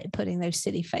if you're putting those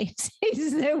silly faces,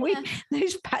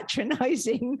 those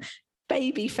patronizing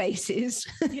baby faces.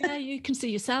 Yeah, you can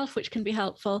see yourself, which can be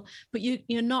helpful, but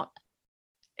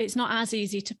it's not as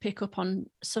easy to pick up on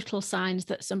subtle signs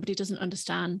that somebody doesn't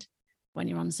understand when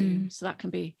you're on Zoom. So that can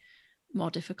be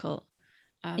more difficult.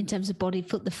 In terms of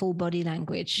the full body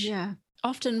language. Yeah.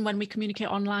 Often when we communicate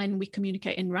online, we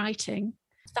communicate in writing.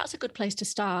 That's a good place to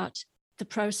start the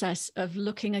process of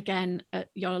looking again at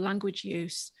your language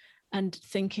use and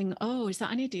thinking, oh, is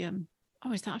that an idiom?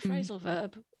 Oh, is that a phrasal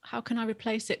verb? How can I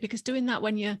replace it? Because doing that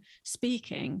when you're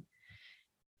speaking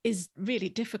is really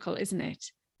difficult, isn't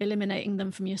it? Eliminating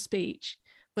them from your speech,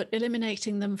 but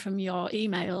eliminating them from your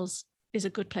emails is a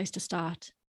good place to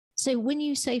start. So when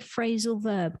you say phrasal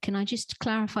verb, can I just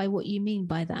clarify what you mean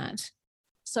by that?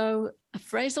 So a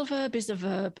phrasal verb is a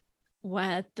verb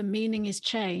where the meaning is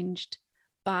changed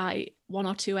by one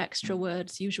or two extra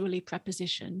words, usually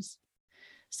prepositions.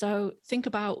 So think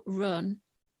about run.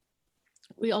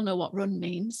 We all know what run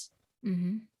means.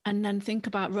 Mm-hmm. And then think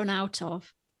about run out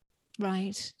of.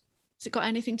 Right. Has it got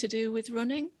anything to do with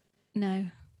running? No.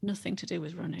 Nothing to do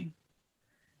with running.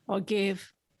 Or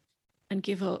give and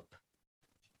give up.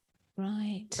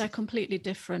 Right. They're completely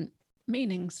different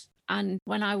meanings. And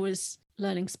when I was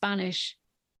learning Spanish,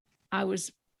 I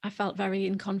felt very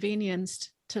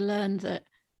inconvenienced to learn that,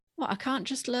 I can't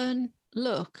just learn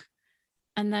look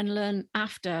and then learn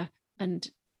after and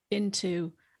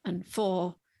into and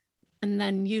for, and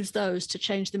then use those to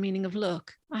change the meaning of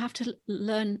look. I have to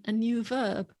learn a new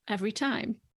verb every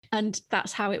time. And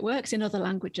that's how it works in other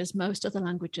languages. Most other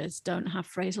languages don't have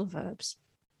phrasal verbs.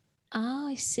 Oh,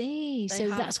 I see. So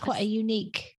that's quite a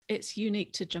unique. It's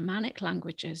unique to Germanic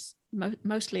languages.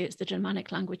 Mostly it's the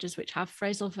Germanic languages which have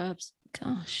phrasal verbs.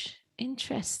 Gosh,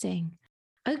 interesting.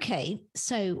 Okay,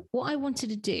 so what I want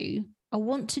to do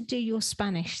your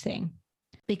Spanish thing,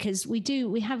 because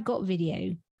we have got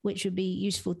video, which would be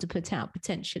useful to put out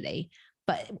potentially,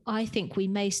 but I think we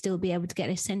may still be able to get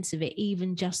a sense of it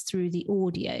even just through the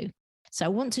audio. So I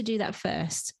want to do that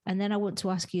first, and then I want to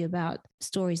ask you about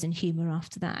stories and humor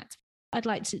after that. I'd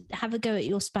like to have a go at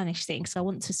your Spanish thing, so I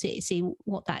want to see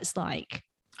what that's like.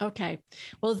 Okay.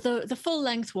 Well, the full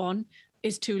length one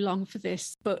is too long for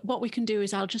this, but what we can do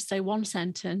is I'll just say one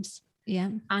sentence. Yeah.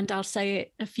 And I'll say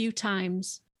it a few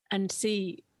times and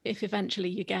see if eventually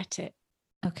you get it.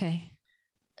 Okay.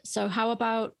 So how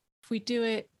about if we do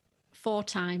it 4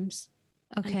 times?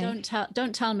 Okay. And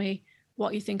don't tell me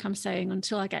what you think I'm saying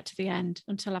until I get to the end,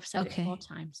 until I've said it 4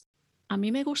 times. A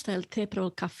mí me gusta el té, pero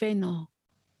el café no.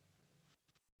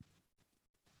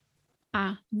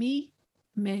 A mí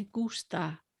me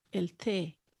gusta el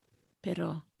té,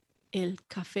 pero el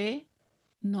café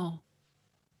no.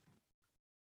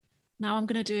 Now I'm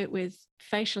going to do it with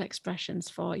facial expressions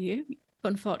for you.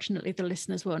 Unfortunately, the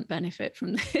listeners won't benefit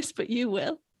from this, but you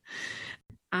will.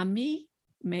 A mí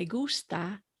me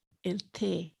gusta el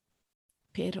té,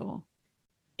 pero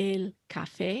el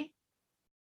café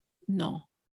no.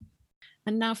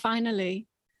 And now finally,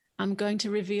 I'm going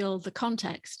to reveal the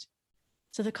context.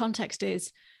 So the context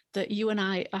is that you and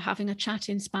I are having a chat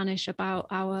in Spanish about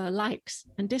our likes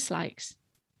and dislikes.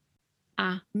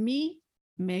 A mí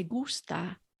me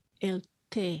gusta el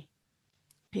té,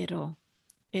 pero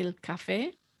el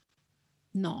café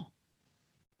no.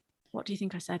 What do you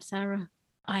think I said, Sarah?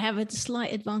 I have a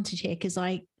slight advantage here because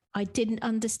I I didn't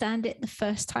understand it the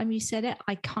first time you said it.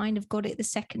 I kind of got it the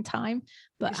second time,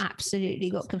 but absolutely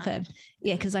got confirmed.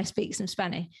 Yeah, because I speak some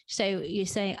Spanish. So you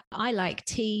say, I like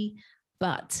tea,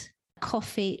 but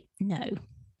coffee, no.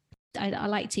 I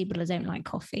like tea, but I don't like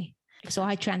coffee. So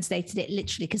I translated it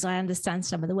literally because I understand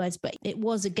some of the words, but it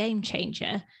was a game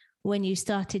changer when you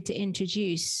started to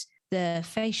introduce the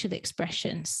facial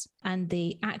expressions and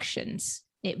the actions.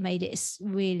 It made it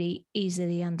really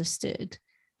easily understood.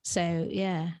 So,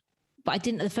 yeah. But I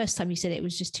didn't, the first time you said it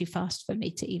was just too fast for me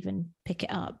to even pick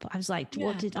it up. I was like,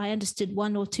 I understood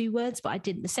 1 or 2 words, but I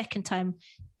didn't. The second time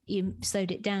you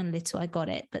slowed it down a little, I got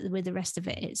it. But with the rest of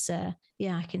it, it's, I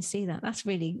can see that. That's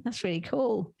really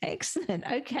cool.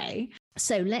 Excellent. Okay.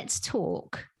 So let's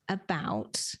talk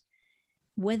about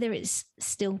whether it's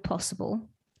still possible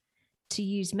to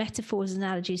use metaphors,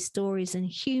 analogies, stories, and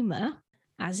humor,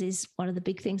 as is one of the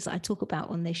big things that I talk about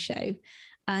on this show,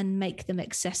 and make them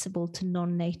accessible to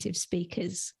non-native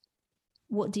speakers.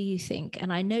 What do you think?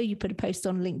 And I know you put a post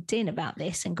on LinkedIn about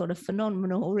this and got a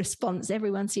phenomenal response.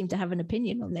 Everyone seemed to have an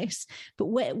opinion on this, but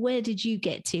where did you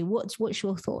get to? What's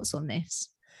your thoughts on this?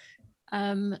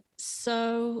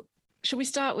 So should we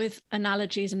start with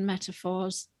analogies and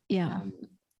metaphors? Yeah.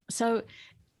 So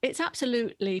it's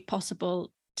absolutely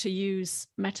possible to use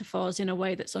metaphors in a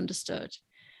way that's understood.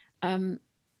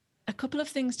 A couple of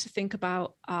things to think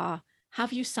about are,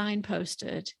 have you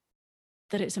signposted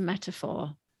that it's a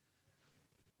metaphor?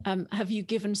 Have you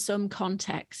given some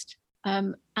context?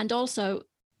 And also,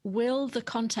 will the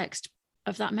context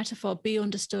of that metaphor be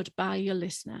understood by your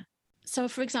listener? So,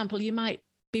 for example, you might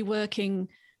be working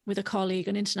with a colleague,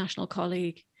 an international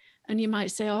colleague, and you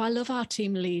might say, oh, I love our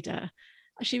team leader.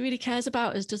 She really cares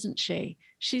about us, doesn't she?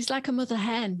 She's like a mother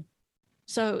hen.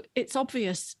 So it's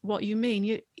obvious what you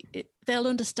mean. They'll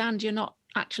understand you're not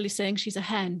actually saying she's a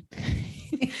hen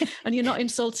and you're not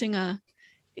insulting her.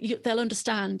 They'll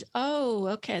understand, oh,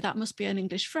 okay, that must be an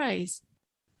English phrase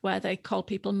where they call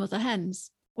people mother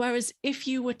hens. Whereas if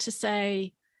you were to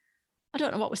say, I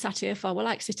don't know what we're sat here for, we're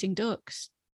like sitting ducks,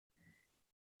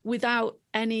 without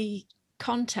any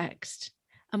context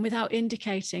and without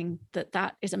indicating that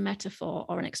that is a metaphor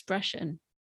or an expression,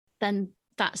 then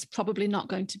that's probably not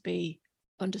going to be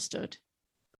understood.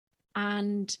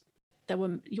 And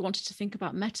you wanted to think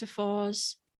about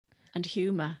metaphors and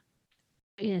humor.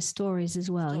 Yeah, stories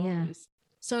as well. Stories. Yeah.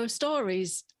 So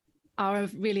stories are a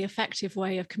really effective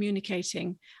way of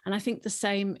communicating. And I think the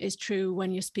same is true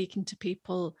when you're speaking to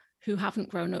people who haven't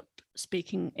grown up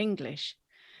speaking English,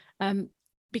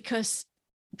 because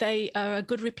they are a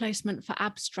good replacement for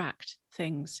abstract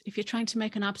things. If you're trying to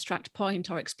make an abstract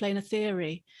point or explain a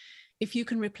theory, if you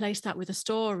can replace that with a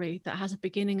story that has a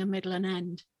beginning, a middle, and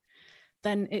end,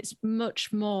 then it's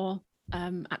much more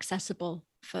accessible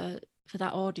for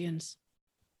that audience.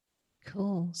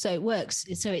 Cool. So it works.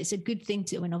 So it's a good thing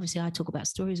to, and obviously I talk about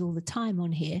stories all the time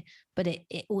on here, but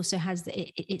it also has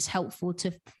it's helpful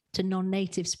to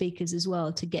non-native speakers as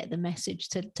well, to get the message,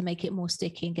 to make it more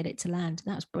sticky and get it to land.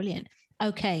 That's brilliant.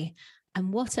 Okay.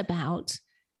 And what about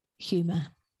humor?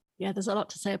 Yeah, there's a lot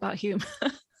to say about humor.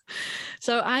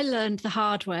 So I learned the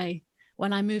hard way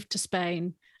when I moved to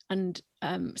Spain and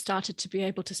started to be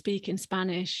able to speak in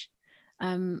Spanish,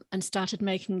 and started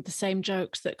making the same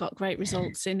jokes that got great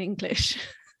results in English,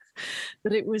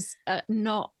 that it was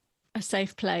not a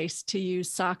safe place to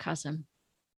use sarcasm.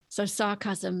 So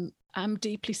sarcasm, I'm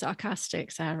deeply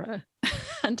sarcastic, Sarah.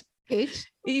 And good.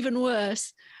 Even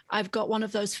worse, I've got one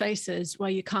of those faces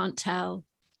where you can't tell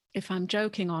if I'm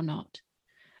joking or not.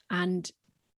 And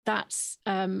that's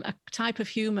a type of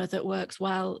humor that works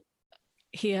well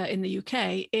here in the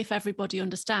UK if everybody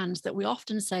understands that we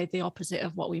often say the opposite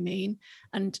of what we mean.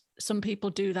 And some people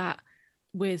do that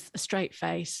with a straight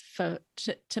face to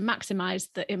maximize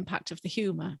the impact of the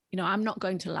humor. You know, I'm not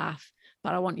going to laugh,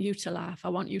 but I want you to laugh. I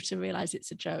want you to realize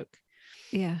it's a joke.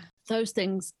 Yeah. Those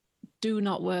things do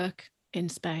not work in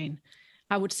Spain.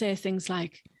 I would say things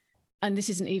like, and this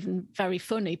isn't even very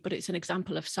funny, but it's an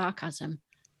example of sarcasm,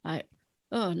 like,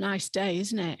 oh, nice day,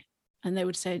 isn't it? And they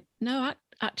would say, no,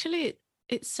 actually,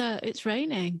 it's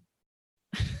raining.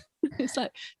 It's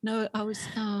like, no,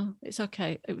 it's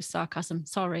okay. It was sarcasm.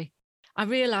 Sorry. I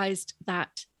realized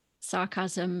that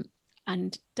sarcasm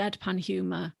and deadpan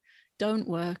humor don't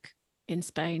work in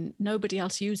Spain. Nobody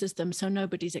else uses them, so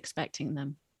nobody's expecting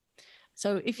them.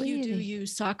 So if you do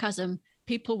use sarcasm,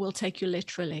 people will take you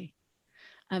literally.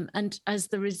 And as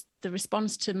the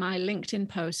response to my LinkedIn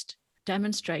post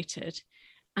demonstrated,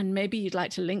 and maybe you'd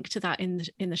like to link to that in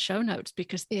the show notes,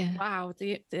 because wow,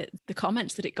 the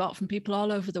comments that it got from people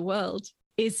all over the world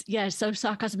is, so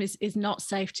sarcasm is not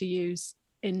safe to use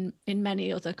in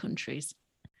many other countries.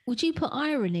 Would you put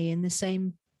irony in the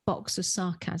same box as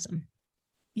sarcasm?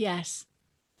 Yes.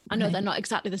 I know they're not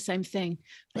exactly the same thing.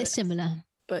 They're similar.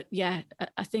 But yeah,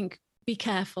 I think be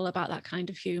careful about that kind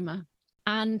of humour.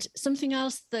 And something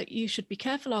else that you should be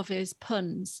careful of is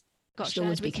puns. You should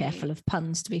always be careful of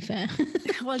puns, to be fair.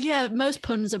 Well, yeah, most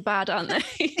puns are bad, aren't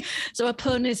they? So a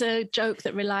pun is a joke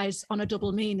that relies on a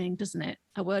double meaning, doesn't it?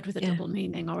 A word with a double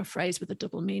meaning or a phrase with a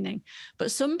double meaning. But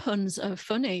some puns are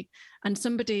funny. And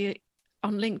somebody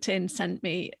on LinkedIn sent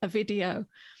me a video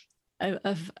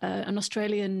of an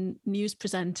Australian news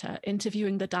presenter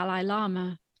interviewing the Dalai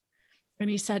Lama. And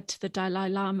he said to the Dalai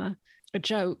Lama a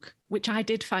joke, which I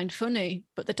did find funny,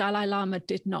 but the Dalai Lama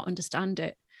did not understand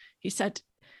it. He said,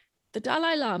 the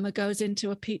Dalai Lama goes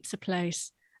into a pizza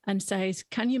place and says,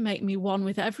 can you make me one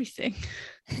with everything?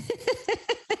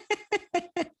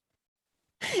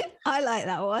 I like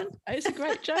that one. It's a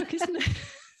great joke, isn't it?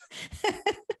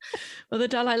 Well, the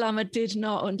Dalai Lama did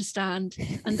not understand,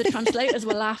 and the translators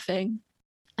were laughing,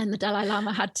 and the Dalai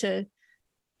Lama had to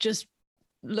just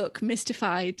look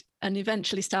mystified and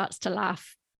eventually starts to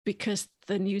laugh because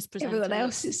the news presenter everyone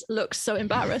else looks so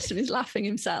embarrassed and is laughing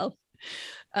himself.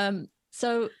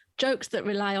 So jokes that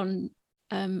rely on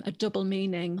a double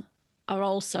meaning are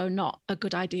also not a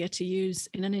good idea to use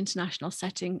in an international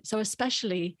setting. So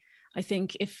especially, I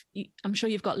think, I'm sure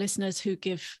you've got listeners who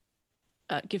give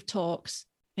talks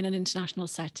in an international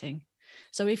setting.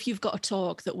 So if you've got a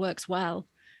talk that works well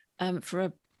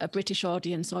for a British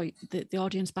audience or the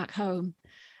audience back home,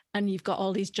 and you've got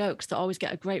all these jokes that always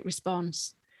get a great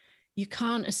response, you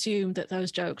can't assume that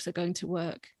those jokes are going to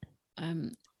work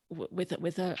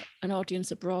with an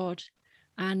audience abroad.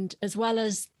 And as well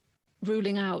as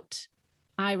ruling out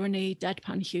irony,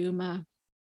 deadpan humor,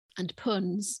 and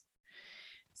puns,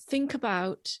 think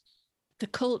about the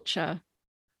culture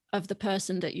of the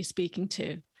person that you're speaking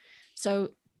to.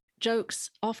 So jokes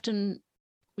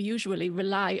usually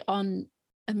rely on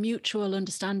a mutual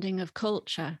understanding of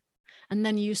culture, and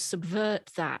then you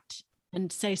subvert that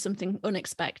and say something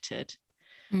unexpected.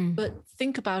 But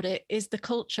think about it, is the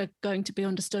culture going to be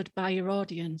understood by your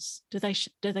audience? Do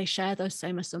they share those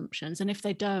same assumptions? And if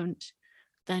they don't,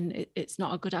 then it's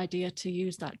not a good idea to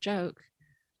use that joke.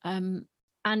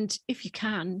 And if you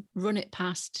can, run it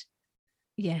past.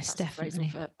 Yes,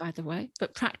 definitely. By the way,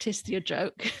 but practice your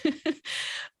joke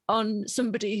on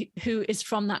somebody who is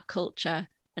from that culture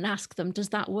and ask them, does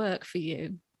that work for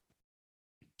you?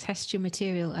 Test your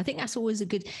material. I think that's always a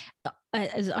good,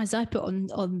 as I put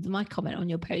on my comment on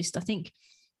your post, I think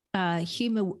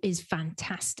humor is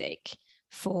fantastic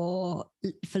for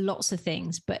lots of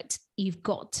things, but you've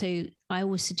got to, I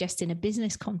always suggest in a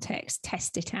business context,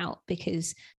 test it out,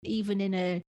 because even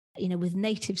in with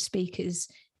native speakers,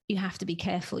 you have to be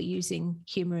careful using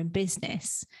humor in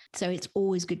business. So it's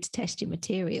always good to test your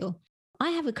material. I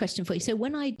have a question for you. So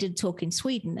when I did talk in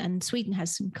Sweden, and Sweden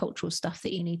has some cultural stuff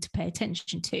that you need to pay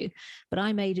attention to, but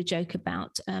I made a joke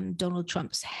about Donald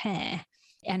Trump's hair,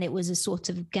 and it was a sort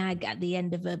of gag at the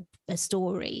end of a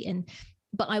story.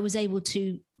 But I was able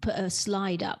to put a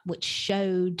slide up which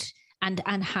showed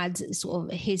and had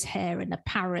sort of his hair and a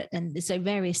parrot, and so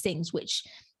various things, which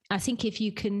I think if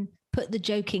you can put the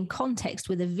joke in context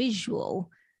with a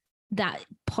visual, that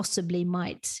possibly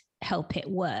might help it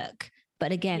work.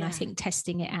 But again, I think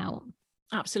testing it out.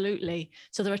 Absolutely.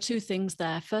 So there are two things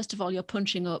there. First of all, you're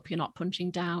punching up, you're not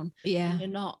punching down. Yeah.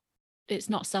 It's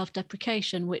not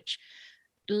self-deprecation, which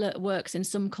works in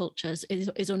some cultures,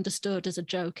 is understood as a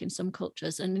joke in some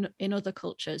cultures. And in other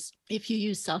cultures, if you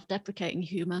use self-deprecating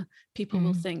humor, people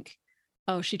will think,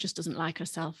 oh, she just doesn't like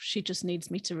herself. She just needs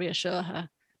me to reassure her.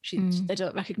 They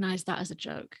don't recognize that as a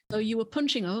joke. So you were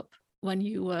punching up when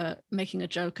you were making a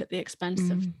joke at the expense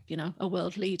of, a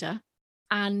world leader.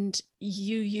 And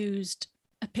you used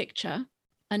a picture,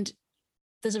 and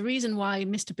there's a reason why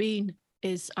Mr. Bean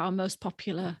is our most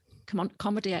popular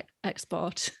comedy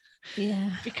export. Yeah.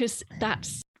 Because that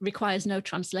requires no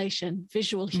translation,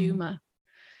 visual humor.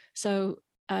 So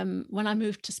when I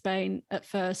moved to Spain, at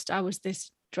first, I was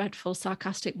this dreadful,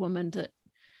 sarcastic woman that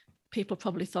people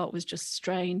probably thought was just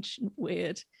strange and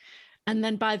weird. And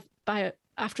then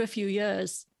after a few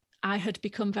years, I had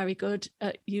become very good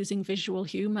at using visual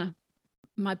humor.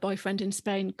 My boyfriend in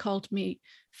Spain called me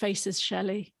Faces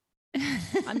Shelley.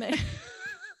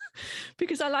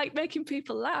 Because I like making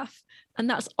people laugh. And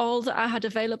that's all that I had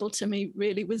available to me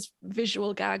really was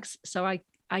visual gags. So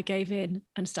I gave in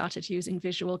and started using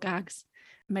visual gags,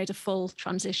 made a full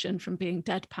transition from being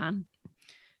deadpan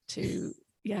to,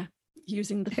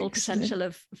 using the full potential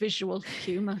of visual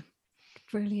humor.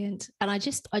 Brilliant. And I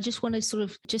just want to sort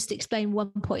of just explain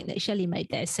one point that Shelley made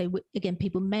there. So again,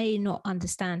 people may not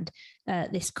understand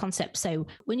this concept. So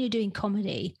when you're doing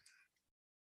comedy,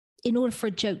 in order for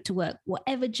a joke to work,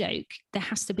 whatever joke, there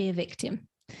has to be a victim.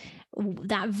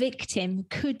 That victim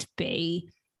could be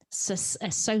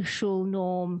a social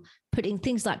norm, putting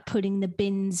the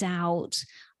bins out.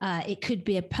 It could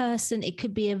be a person. It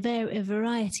could be a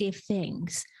variety of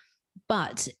things.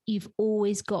 But you've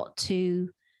always got to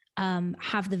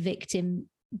have the victim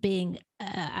being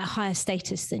a higher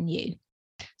status than you.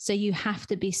 So you have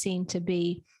to be seen to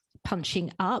be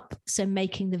punching up, so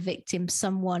making the victim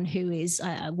someone who is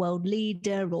a world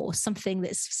leader or something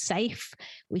that's safe.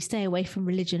 We stay away from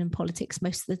religion and politics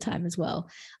most of the time as well,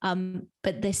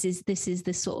 but this is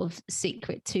the sort of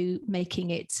secret to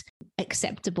making it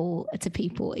acceptable to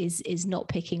people, is not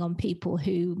picking on people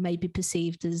who may be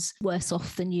perceived as worse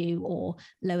off than you or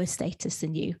lower status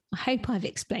than you. I hope I've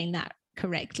explained that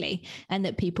correctly and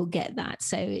that people get that.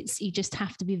 So you just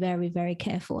have to be very, very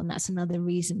careful, and that's another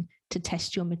reason to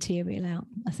test your material out,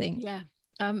 I think. Yeah.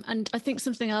 And I think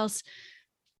something else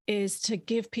is to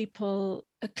give people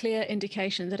a clear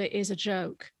indication that it is a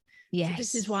joke. Yes. So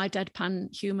this is why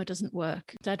deadpan humor doesn't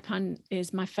work. Deadpan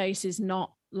is my face is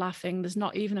not laughing. There's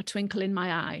not even a twinkle in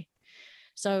my eye.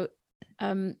 So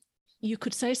you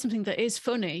could say something that is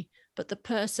funny, but the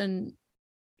person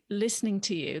listening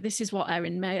to you, this is what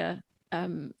Erin Mayer,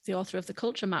 the author of The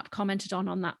Culture Map, commented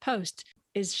on that post,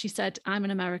 is she said, I'm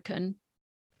an American,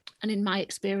 and in my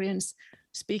experience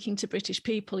speaking to British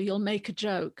people, you'll make a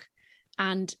joke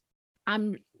and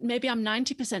I'm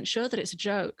 90% sure that it's a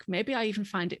joke. Maybe I even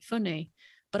find it funny,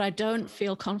 but I don't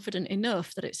feel confident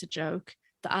enough that it's a joke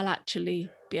that I'll actually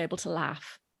be able to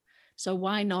laugh. So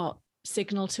why not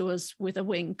signal to us with a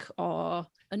wink or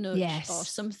a nudge or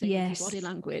something with your body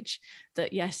language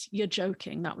that, yes, you're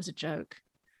joking, that was a joke.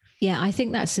 Yeah, I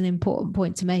think that's an important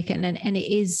point to make. And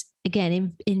it is,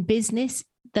 again, in business,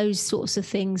 those sorts of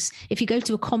things. If you go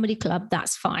to a comedy club,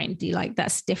 that's fine.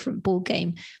 That's a different ball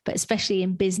game. But especially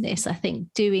in business, I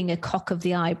think doing a cock of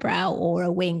the eyebrow or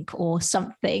a wink or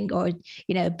something, or,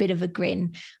 a bit of a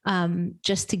grin,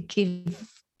 just to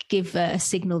give a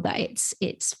signal that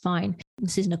it's fine.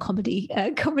 This isn't a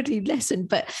comedy lesson,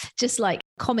 but just like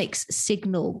comics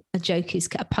signal a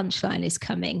punchline is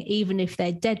coming, even if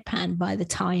they're deadpan by the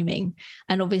timing.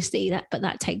 And obviously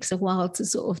that takes a while to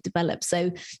sort of develop.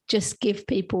 So just give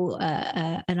people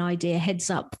an idea,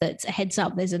 heads up,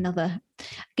 there's another,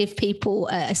 give people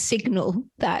a signal,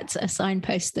 that a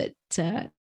signpost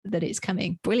that it's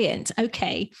coming. Brilliant.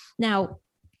 Okay. Now,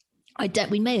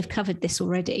 we may have covered this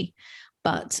already,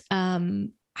 but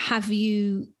have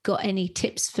you got any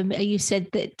tips for me? You said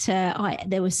that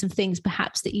there were some things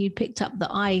perhaps that you picked up that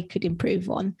I could improve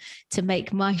on to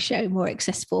make my show more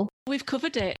accessible. We've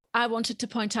covered it. I wanted to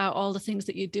point out all the things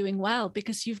that you're doing well,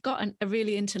 because you've got a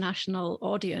really international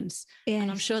audience. Yes. And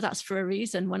I'm sure that's for a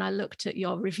reason. When I looked at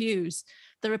your reviews,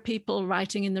 there are people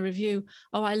writing in the review,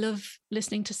 oh, I love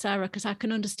listening to Sarah because I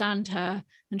can understand her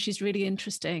and she's really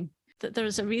interesting. That there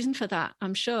is a reason for that,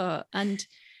 I'm sure. And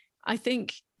I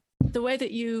think the way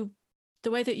that you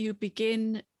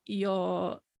begin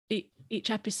each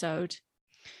episode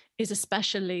is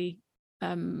especially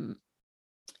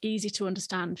easy to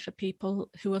understand for people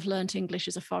who have learnt English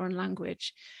as a foreign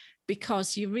language,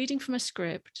 because you're reading from a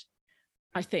script,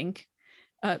 I think,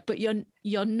 but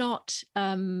you're not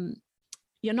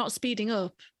speeding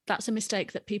up. That's a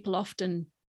mistake that people often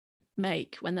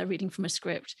make when they're reading from a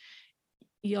script.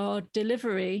 Your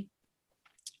delivery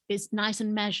is nice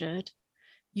and measured.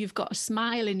 You've got a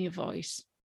smile in your voice.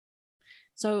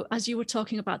 So as you were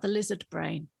talking about the lizard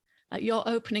brain, you're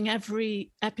opening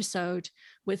every episode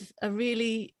with a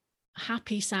really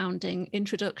happy sounding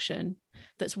introduction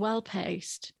that's well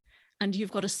paced, and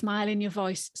you've got a smile in your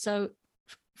voice. So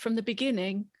from the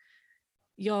beginning,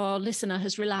 your listener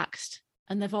has relaxed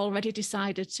and they've already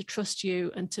decided to trust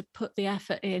you and to put the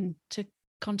effort in to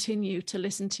continue to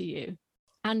listen to you.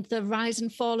 And the rise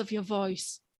and fall of your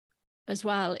voice as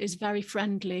well is very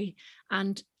friendly,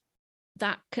 and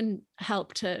that can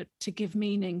help to give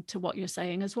meaning to what you're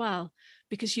saying as well,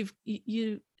 because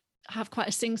you have quite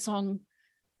a sing-song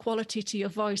quality to your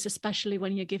voice, especially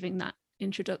when you're giving that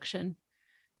introduction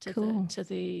to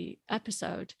the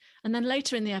episode. And then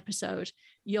later in the episode,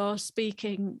 you're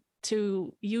speaking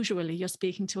to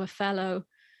a fellow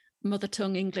mother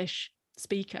tongue English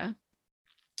speaker.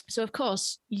 So of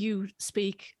course you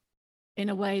speak in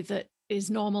a way that is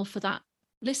normal for that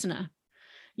listener.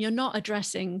 You're not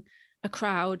addressing a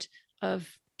crowd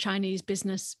of Chinese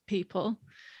business people.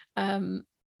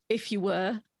 If you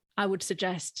were, I would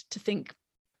suggest to think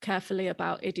carefully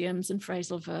about idioms and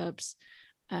phrasal verbs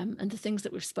and the things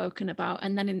that we've spoken about.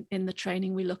 And then in the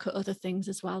training, we look at other things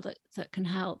as well that can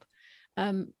help.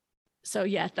 So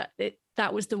yeah,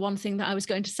 that was the one thing that I was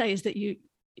going to say, is that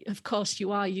of course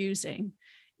you are using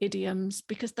idioms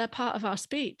because they're part of our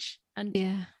speech. And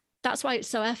that's why it's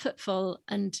so effortful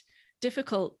and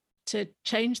difficult to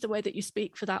change the way that you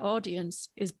speak for that audience,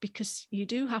 is because you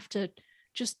do have to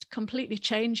just completely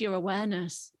change your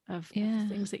awareness of the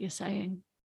things that you're saying.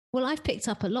 Well, I've picked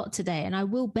up a lot today, and I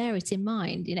will bear it in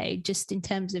mind, just in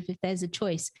terms of if there's a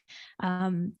choice.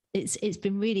 It's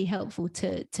been really helpful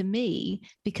to me,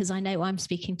 because I know I'm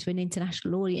speaking to an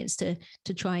international audience, to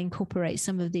try and incorporate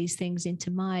some of these things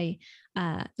into my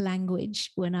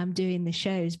language when I'm doing the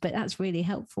shows. But that's really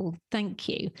helpful. Thank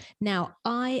you. Now,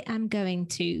 I am going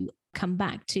to come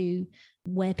back to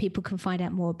where people can find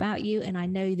out more about you. And I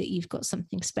know that you've got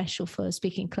something special for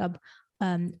Speaking Club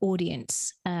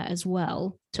audience as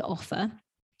well to offer.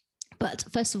 But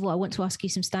first of all, I want to ask you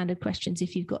some standard questions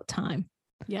if you've got time.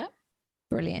 Yeah.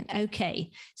 Brilliant.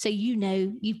 Okay. So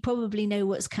you probably know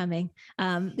what's coming.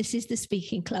 This is the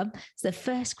Speaking Club. So the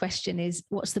first question is,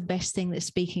 what's the best thing that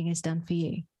speaking has done for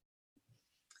you?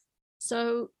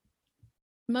 So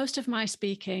most of my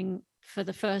speaking for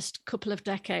the first couple of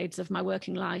decades of my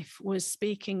working life was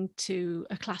speaking to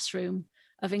a classroom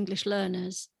of English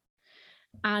learners.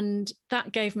 And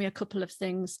that gave me a couple of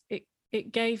things.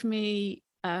 It gave me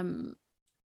a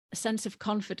sense of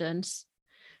confidence,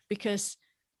 because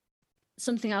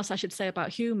something else I should say about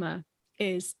humor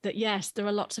is that, yes, there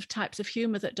are lots of types of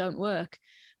humor that don't work,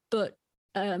 but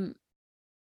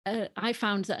I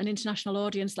found that an international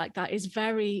audience like that is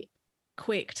very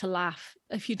quick to laugh.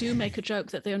 If you do make a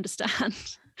joke that they understand,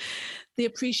 the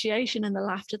appreciation and the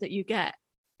laughter that you get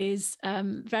is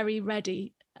very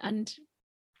ready, and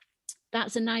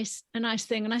that's a nice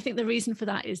thing. And I think the reason for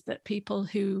that is that people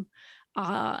who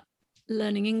are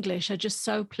learning English are just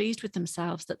so pleased with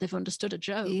themselves that they've understood a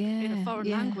joke in a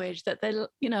foreign language, that they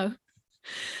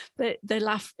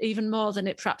laugh even more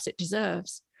than perhaps it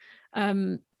deserves.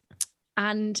 And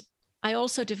I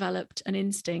also developed an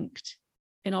instinct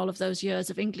in all of those years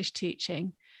of English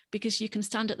teaching, because you can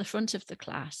stand at the front of the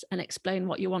class and explain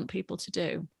what you want people to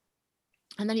do.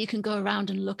 And then you can go around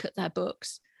and look at their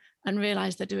books and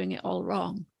realize they're doing it all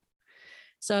wrong.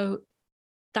 So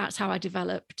that's how I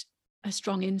developed a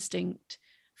strong instinct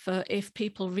for if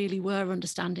people really were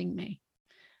understanding me.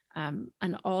 And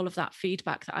all of that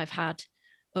feedback that I've had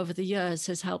over the years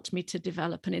has helped me to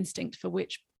develop an instinct for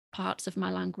which parts of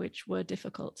my language were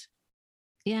difficult.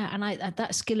 Yeah, and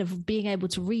that skill of being able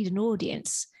to read an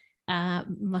audience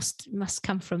must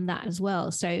come from that as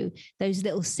well. So those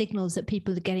little signals that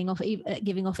people are giving off,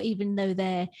 even though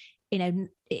they're,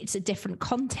 it's a different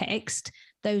context,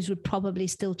 those would probably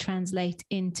still translate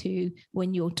into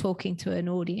when you're talking to an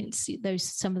audience.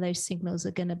 Some of those signals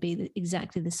are going to be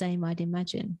exactly the same, I'd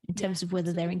imagine, in terms of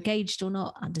whether they're engaged or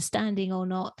not, understanding or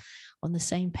not, on the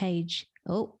same page.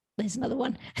 Oh, there's another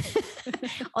one.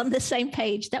 On the same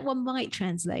page. That one might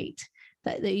translate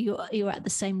that you're at the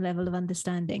same level of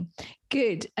understanding.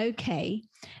 Good. Okay.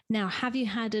 Now, have you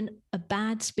had a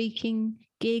bad speaking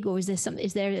gig, or is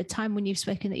there a time when you've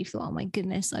spoken that you've thought, oh my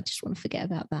goodness, I just want to forget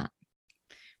about that?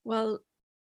 Well,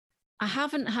 I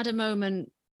haven't had a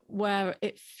moment where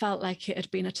it felt like it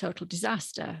had been a total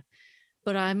disaster,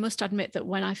 but I must admit that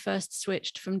when I first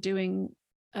switched from doing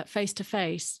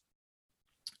face-to-face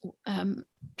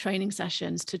training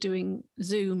sessions to doing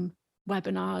Zoom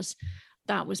webinars,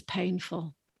 that was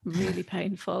painful, really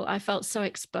painful. I felt so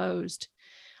exposed.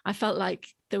 I felt like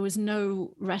there was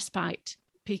no respite.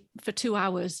 For 2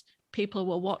 hours, people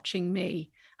were watching me,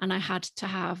 and I had to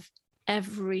have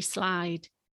every slide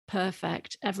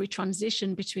perfect, every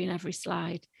transition between every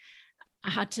slide.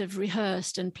 I had to have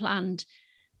rehearsed and planned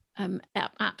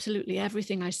absolutely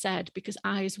everything I said, because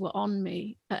eyes were on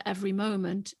me at every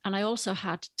moment. And I also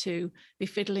had to be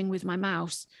fiddling with my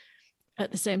mouse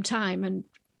at the same time and,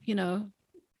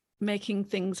 making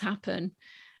things happen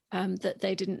that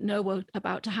they didn't know were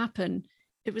about to happen.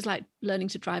 It was like learning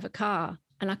to drive a car,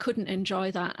 and I couldn't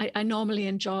enjoy that. I normally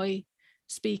enjoy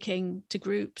speaking to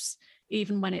groups,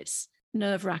 even when it's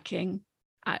nerve-wracking.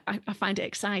 I find it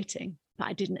exciting, but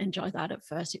I didn't enjoy that at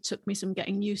first. It took me some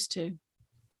getting used to.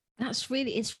 It's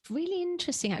really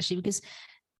interesting, actually, because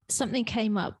something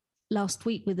came up last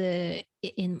week with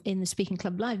in the Speaking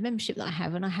Club Live membership that I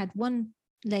have, and I had one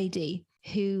lady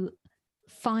who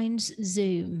finds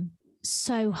Zoom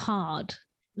so hard,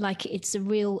 like it's a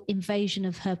real invasion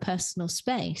of her personal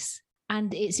space.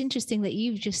 And it's interesting that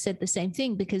you've just said the same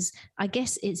thing, because I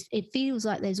guess it feels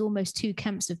like there's almost two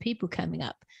camps of people coming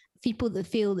up. People that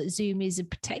feel that Zoom is a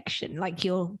protection, like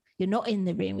you're you're not in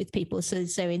the room with people. So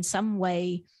in some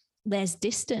way there's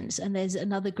distance, and there's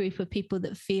another group of people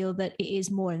that feel that it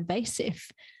is more invasive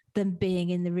than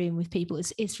being in the room with people.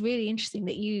 It's really interesting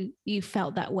that you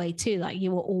felt that way too, like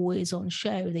you were always on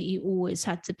show, that you always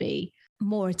had to be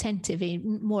more attentive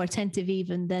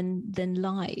even than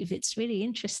live. It's really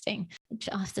interesting.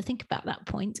 I have to think about that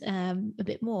point a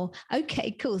bit more.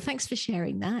 Okay, cool. Thanks for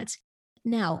sharing that.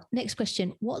 Now, next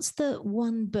question. What's the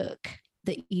one book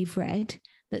that you've read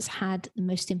that's had the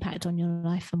most impact on your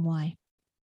life, and why?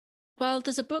 Well,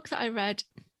 there's a book that I read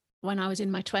when I was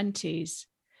in my 20s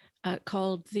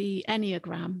called The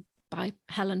Enneagram by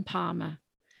Helen Palmer.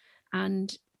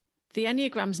 And the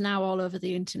Enneagram's now all over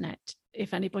the internet,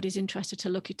 if anybody's interested to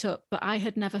look it up. But I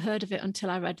had never heard of it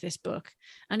until I read this book.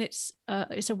 And it's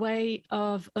a way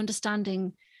of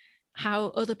understanding how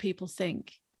other people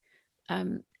think.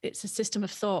 It's a system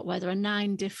of thought where there are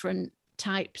 9 different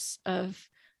types of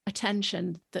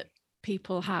attention that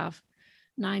people have,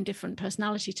 9 different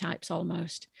personality types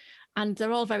almost. And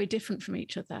they're all very different from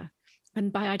each other.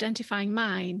 And by identifying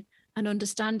mine and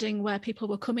understanding where people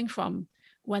were coming from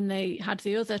when they had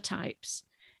the other types,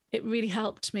 it really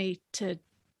helped me to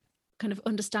kind of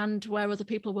understand where other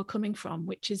people were coming from,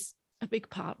 which is a big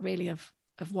part really of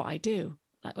what I do,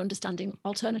 like understanding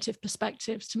alternative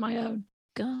perspectives to my own.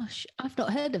 Gosh, I've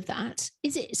not heard of that.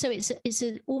 Is it, so it's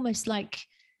almost like,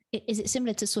 is it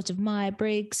similar to sort of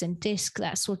Myers-Briggs and DISC,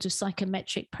 that sort of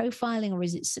psychometric profiling, or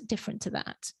is it different to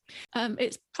that?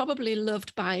 It's probably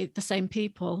loved by the same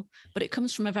people, but it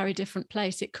comes from a very different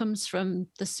place. It comes from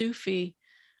the Sufi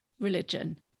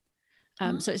religion.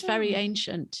 So it's very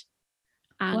ancient.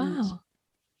 And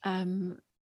wow.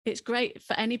 It's great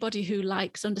for anybody who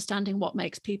likes understanding what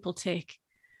makes people tick.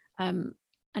 And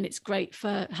it's great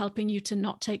for helping you to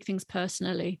not take things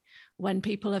personally when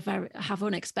people have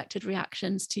unexpected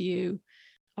reactions to you,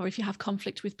 or if you have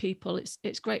conflict with people.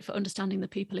 It's great for understanding the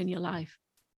people in your life.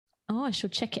 Oh, I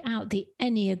shall check it out. The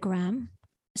Enneagram,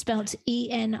 spelled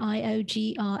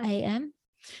Eniogram?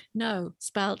 No,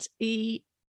 spelled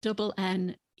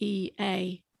ENNEAGRAM.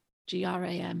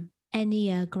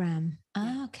 Enneagram.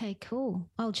 Oh, okay, cool.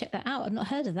 I'll check that out. I've not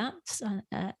heard of that.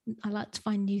 I like to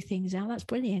find new things out. That's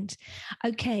brilliant.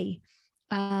 Okay.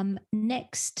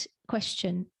 Next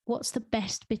question. What's the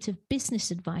best bit of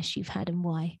business advice you've had, and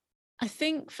why? I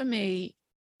think for me,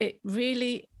 it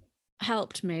really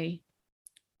helped me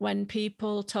when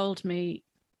people told me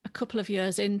a couple of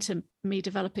years into me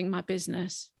developing my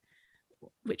business,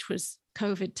 which was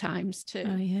COVID times too.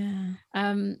 Oh, yeah.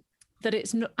 That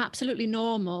it's absolutely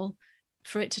normal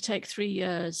for it to take 3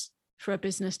 years for a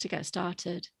business to get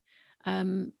started.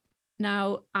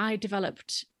 Now, I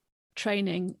developed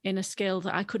training in a skill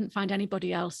that I couldn't find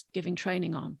anybody else giving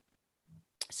training on.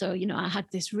 So, I had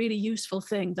this really useful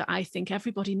thing that I think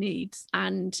everybody needs,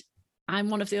 and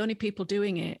I'm one of the only people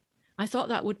doing it. I thought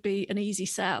that would be an easy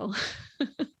sell.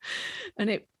 And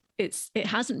it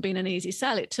hasn't been an easy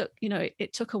sell. It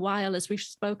took a while, as we've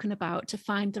spoken about, to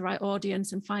find the right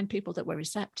audience and find people that were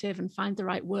receptive and find the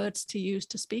right words to use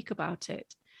to speak about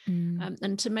it,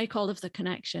 and to make all of the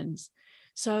connections.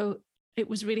 So it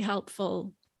was really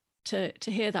helpful to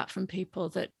hear that from people,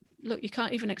 that, look, you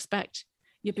can't even expect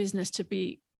your business to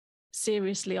be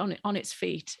seriously on its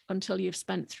feet until you've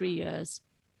spent 3 years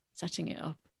setting it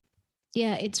up.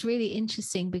 Yeah, it's really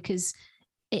interesting because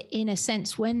in a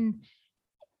sense, when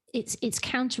it's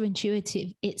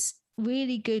counterintuitive, it's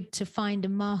really good to find a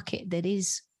market that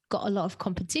is got a lot of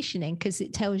competition in, because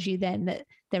it tells you then that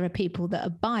there are people that are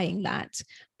buying that.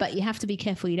 But you have to be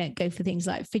careful you don't go for things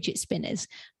like fidget spinners.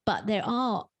 But there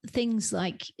are things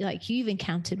like you've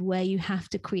encountered where you have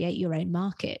to create your own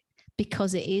market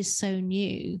because it is so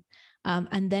new.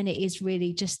 And then it is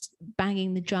really just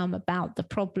banging the drum about the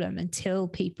problem until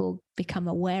people become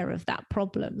aware of that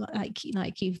problem,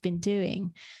 like you've been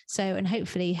doing. So, and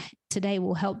hopefully today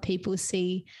will help people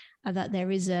see that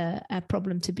there is a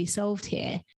problem to be solved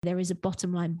here. There is a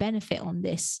bottom line benefit on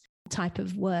this type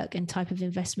of work and type of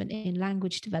investment in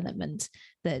language development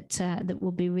that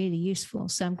will be really useful.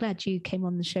 So I'm glad you came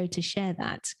on the show to share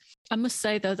that. I must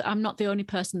say, though, that I'm not the only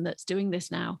person that's doing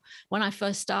this now. When I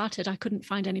first started, I couldn't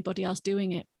find anybody else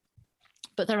doing it,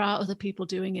 but there are other people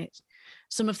doing it.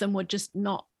 Some of them were just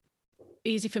not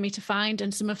easy for me to find,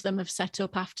 and some of them have set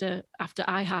up after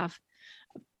I have.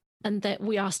 And that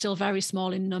we are still very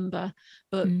small in number,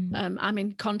 but I'm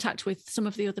in contact with some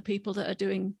of the other people that are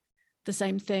doing the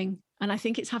same thing. And I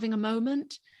think it's having a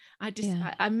moment.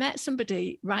 I met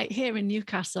somebody right here in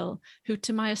Newcastle who,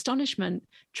 to my astonishment,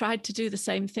 tried to do the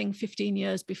same thing 15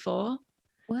 years before.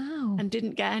 Wow. And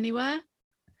didn't get anywhere.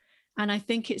 And I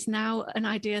think it's now an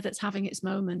idea that's having its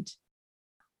moment.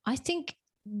 I think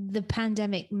the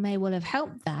pandemic may well have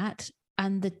helped that,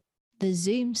 and the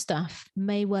Zoom stuff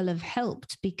may well have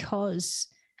helped because,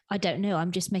 I don't know,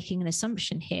 I'm just making an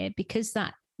assumption here, because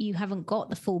that you haven't got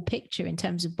the full picture in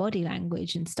terms of body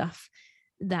language and stuff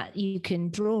that you can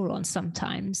draw on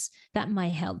sometimes. That may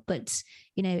help, but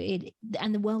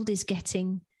and the world is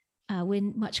getting, we're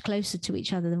much closer to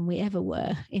each other than we ever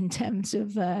were in terms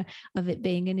of it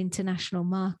being an international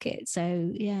market.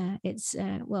 So yeah, it's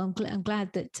well, I'm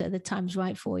glad that the time's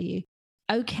right for you.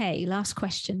 Okay, last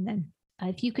question then.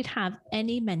 If you could have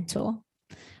any mentor,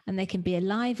 and they can be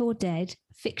alive or dead,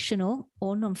 fictional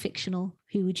or non-fictional,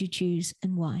 who would you choose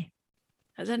and why?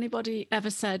 Has anybody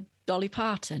ever said Dolly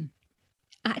Parton?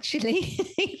 Actually,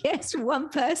 yes, one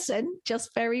person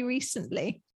just very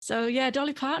recently. So yeah,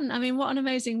 Dolly Parton, I mean, what an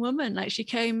amazing woman. Like, she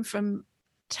came from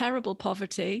terrible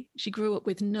poverty. She grew up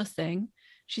with nothing.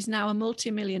 She's now a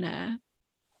multimillionaire,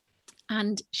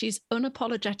 and she's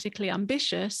unapologetically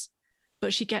ambitious,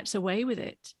 but she gets away with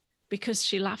it because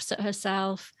she laughs at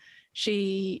herself.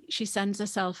 She sends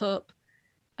herself up,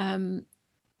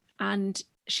 and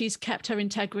she's kept her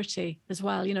integrity as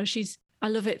well. I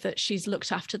love it that she's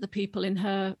looked after the people in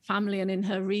her family and in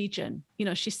her region.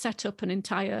 She set up an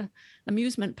entire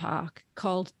amusement park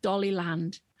called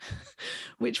Dollyland,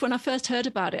 which when I first heard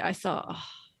about it, I thought, oh,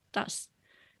 that's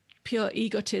pure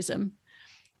egotism.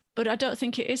 But I don't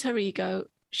think it is her ego.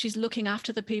 She's looking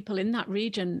after the people in that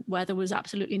region where there was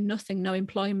absolutely nothing, no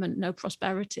employment, no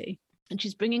prosperity. And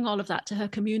she's bringing all of that to her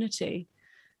community.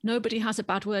 Nobody has a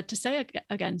bad word to say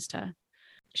against her.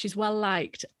 She's well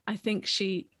liked. I think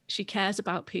she cares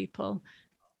about people,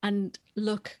 and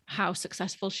look how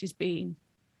successful she's been.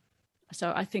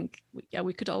 So I think,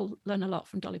 we could all learn a lot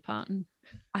from Dolly Parton.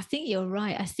 I think you're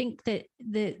right. I think that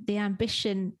the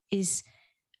ambition is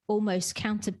almost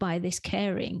countered by this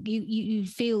caring. You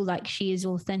feel like she is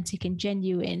authentic and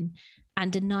genuine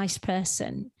and a nice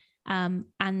person,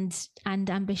 and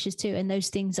ambitious too. And those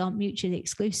things aren't mutually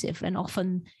exclusive. And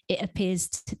often it appears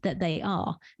that they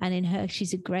are. And in her,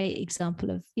 she's a great example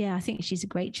of, I think she's a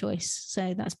great choice.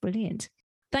 So that's brilliant.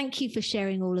 Thank you for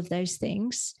sharing all of those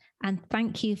things. And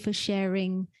thank you for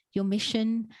sharing your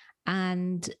mission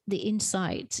and the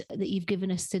insight that you've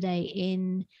given us today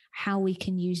in how we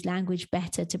can use language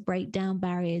better to break down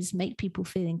barriers, make people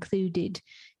feel included,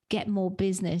 get more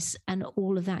business, and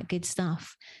all of that good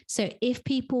stuff. So if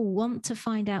people want to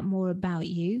find out more about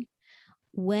you,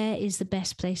 where is the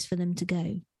best place for them to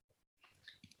go?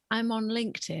 I'm on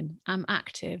LinkedIn. I'm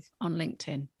active on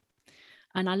LinkedIn,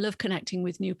 and I love connecting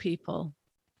with new people.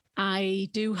 I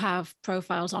do have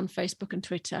profiles on Facebook and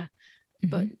Twitter,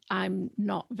 but I'm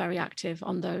not very active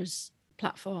on those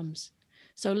platforms.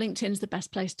 So LinkedIn's the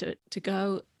best place to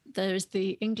go. There's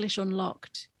the English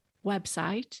Unlocked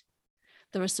website.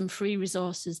 There are some free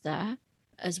resources there,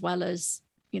 as well as,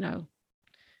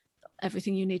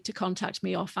 everything you need to contact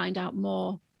me or find out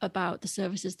more about the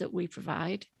services that we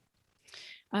provide.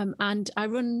 And I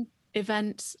run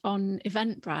events on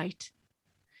Eventbrite,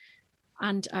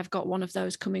 and I've got one of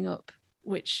those coming up,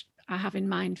 which I have in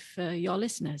mind for your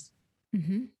listeners.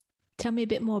 Mm-hmm. Tell me a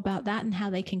bit more about that and how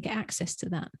they can get access to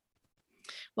that.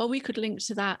 Well, we could link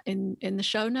to that in the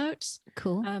show notes.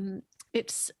 Cool.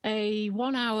 It's a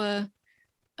 1 hour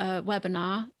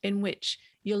webinar in which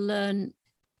you'll learn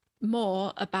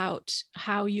more about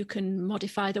how you can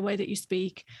modify the way that you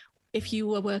speak if you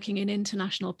were working in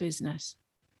international business.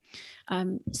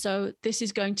 So this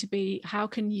is going to be, how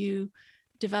can you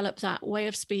develop that way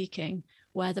of speaking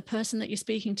where the person that you're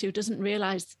speaking to doesn't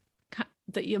realize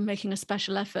that you're making a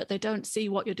special effort. They don't see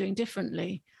what you're doing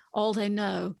differently. All they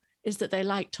know is that they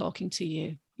like talking to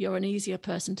you. You're an easier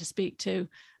person to speak to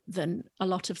than a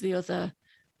lot of the other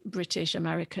British,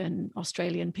 American,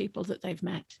 Australian people that they've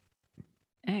met.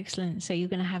 Excellent. So you're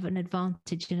going to have an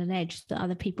advantage and an edge that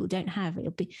other people don't have.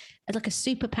 It'll be like a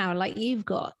superpower like you've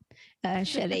got,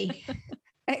 Shelley.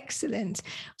 Excellent.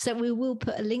 So we will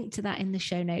put a link to that in the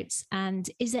show notes. And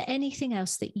is there anything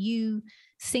else that you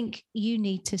think you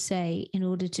need to say in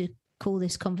order to call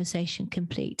this conversation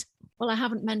complete? Well, I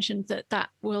haven't mentioned that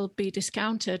will be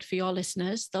discounted for your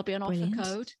listeners. There'll be an Brilliant.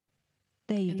 offer code.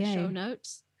 There you in go. The show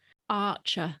notes.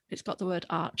 Archer. It's got the word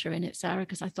Archer in it, Sarah,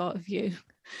 because I thought of you.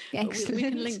 Excellent. We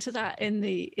can link to that in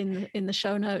the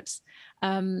show notes.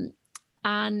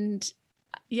 And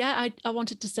yeah, I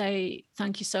wanted to say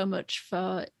thank you so much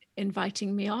for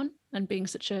inviting me on and being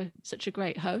such a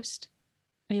great host.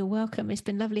 You're welcome. It's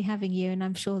been lovely having you, and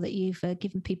I'm sure that you've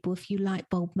given people a few light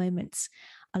bulb moments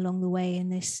along the way in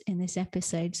this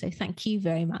episode. So thank you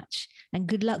very much, and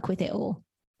good luck with it all.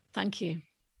 Thank you.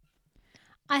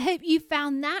 I hope you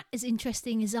found that as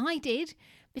interesting as I did.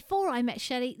 Before I met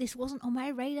Shelley, this wasn't on my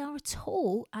radar at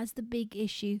all as the big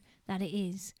issue that it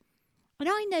is. And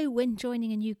I know when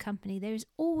joining a new company, there is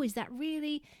always that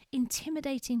really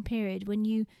intimidating period when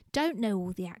you don't know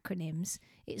all the acronyms.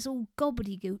 It's all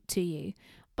gobbledygook to you.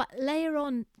 But layer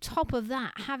on top of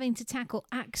that, having to tackle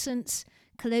accents,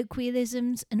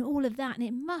 colloquialisms, and all of that, and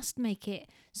it must make it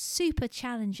super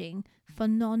challenging for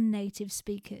non-native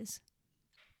speakers.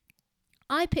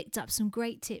 I picked up some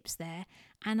great tips there,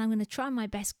 and I'm going to try my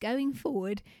best going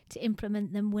forward to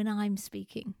implement them when I'm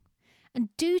speaking. And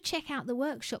do check out the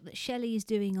workshop that Shelley is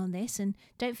doing on this, and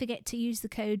don't forget to use the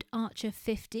code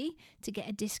ARCHER50 to get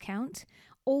a discount.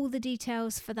 All the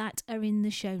details for that are in the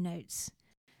show notes.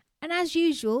 And as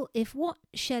usual, if what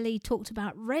Shelley talked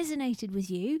about resonated with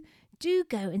you, do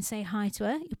go and say hi to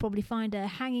her. You'll probably find her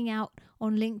hanging out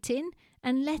on LinkedIn,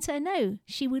 and let her know.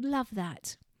 She would love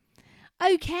that.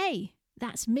 Okay,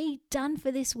 that's me done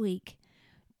for this week.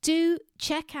 Do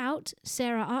check out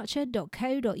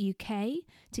saraharcher.co.uk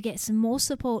to get some more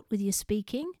support with your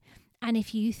speaking. And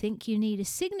if you think you need a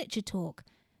signature talk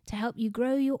to help you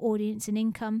grow your audience and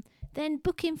income, then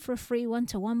book in for a free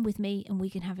one-to-one with me and we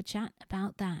can have a chat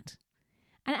about that.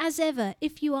 And as ever,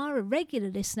 if you are a regular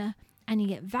listener and you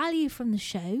get value from the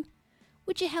show,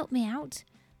 would you help me out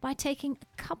by taking a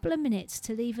couple of minutes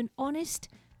to leave an honest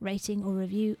rating or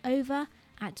review over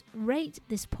at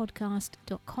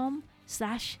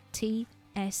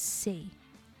ratethispodcast.com/TSC.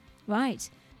 Right,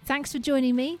 thanks for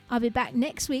joining me. I'll be back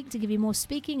next week to give you more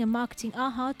speaking and marketing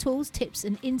aha tools, tips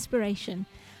and inspiration.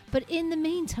 But in the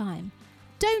meantime,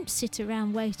 don't sit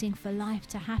around waiting for life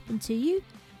to happen to you.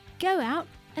 Go out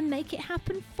and make it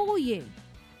happen for you.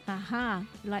 Aha,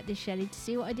 like this, Shelley, to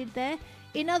see what I did there?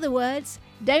 In other words,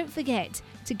 don't forget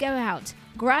to go out,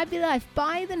 grab your life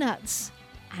by the nuts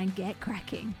and get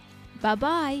cracking.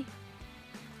 Bye-bye.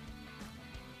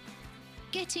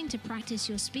 Getting to practice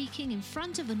your speaking in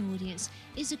front of an audience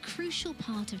is a crucial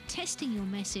part of testing your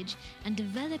message and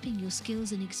developing your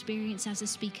skills and experience as a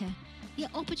speaker.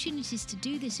 Yet opportunities to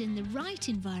do this in the right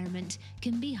environment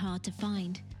can be hard to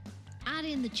find. Add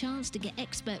in the chance to get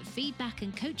expert feedback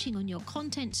and coaching on your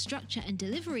content, structure and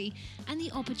delivery, and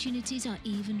the opportunities are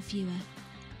even fewer.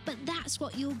 But that's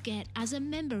what you'll get as a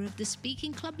member of the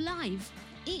Speaking Club Live.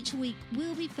 Each week,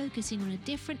 we'll be focusing on a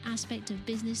different aspect of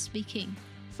business speaking,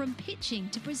 from pitching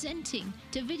to presenting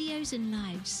to videos and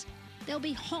lives. There'll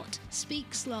be hot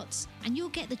speak slots, and you'll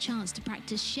get the chance to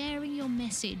practice sharing your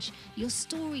message, your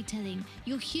storytelling,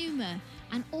 your humour,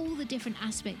 and all the different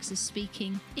aspects of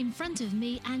speaking in front of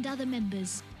me and other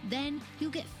members. Then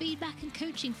you'll get feedback and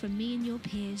coaching from me and your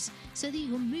peers so that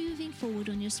you're moving forward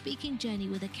on your speaking journey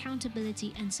with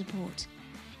accountability and support.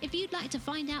 If you'd like to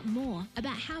find out more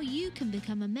about how you can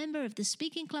become a member of the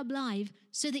Speaking Club Live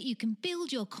so that you can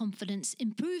build your confidence,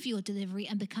 improve your delivery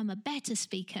and become a better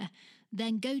speaker,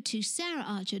 then go to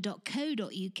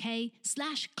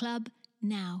saraharcher.co.uk/club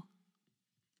now.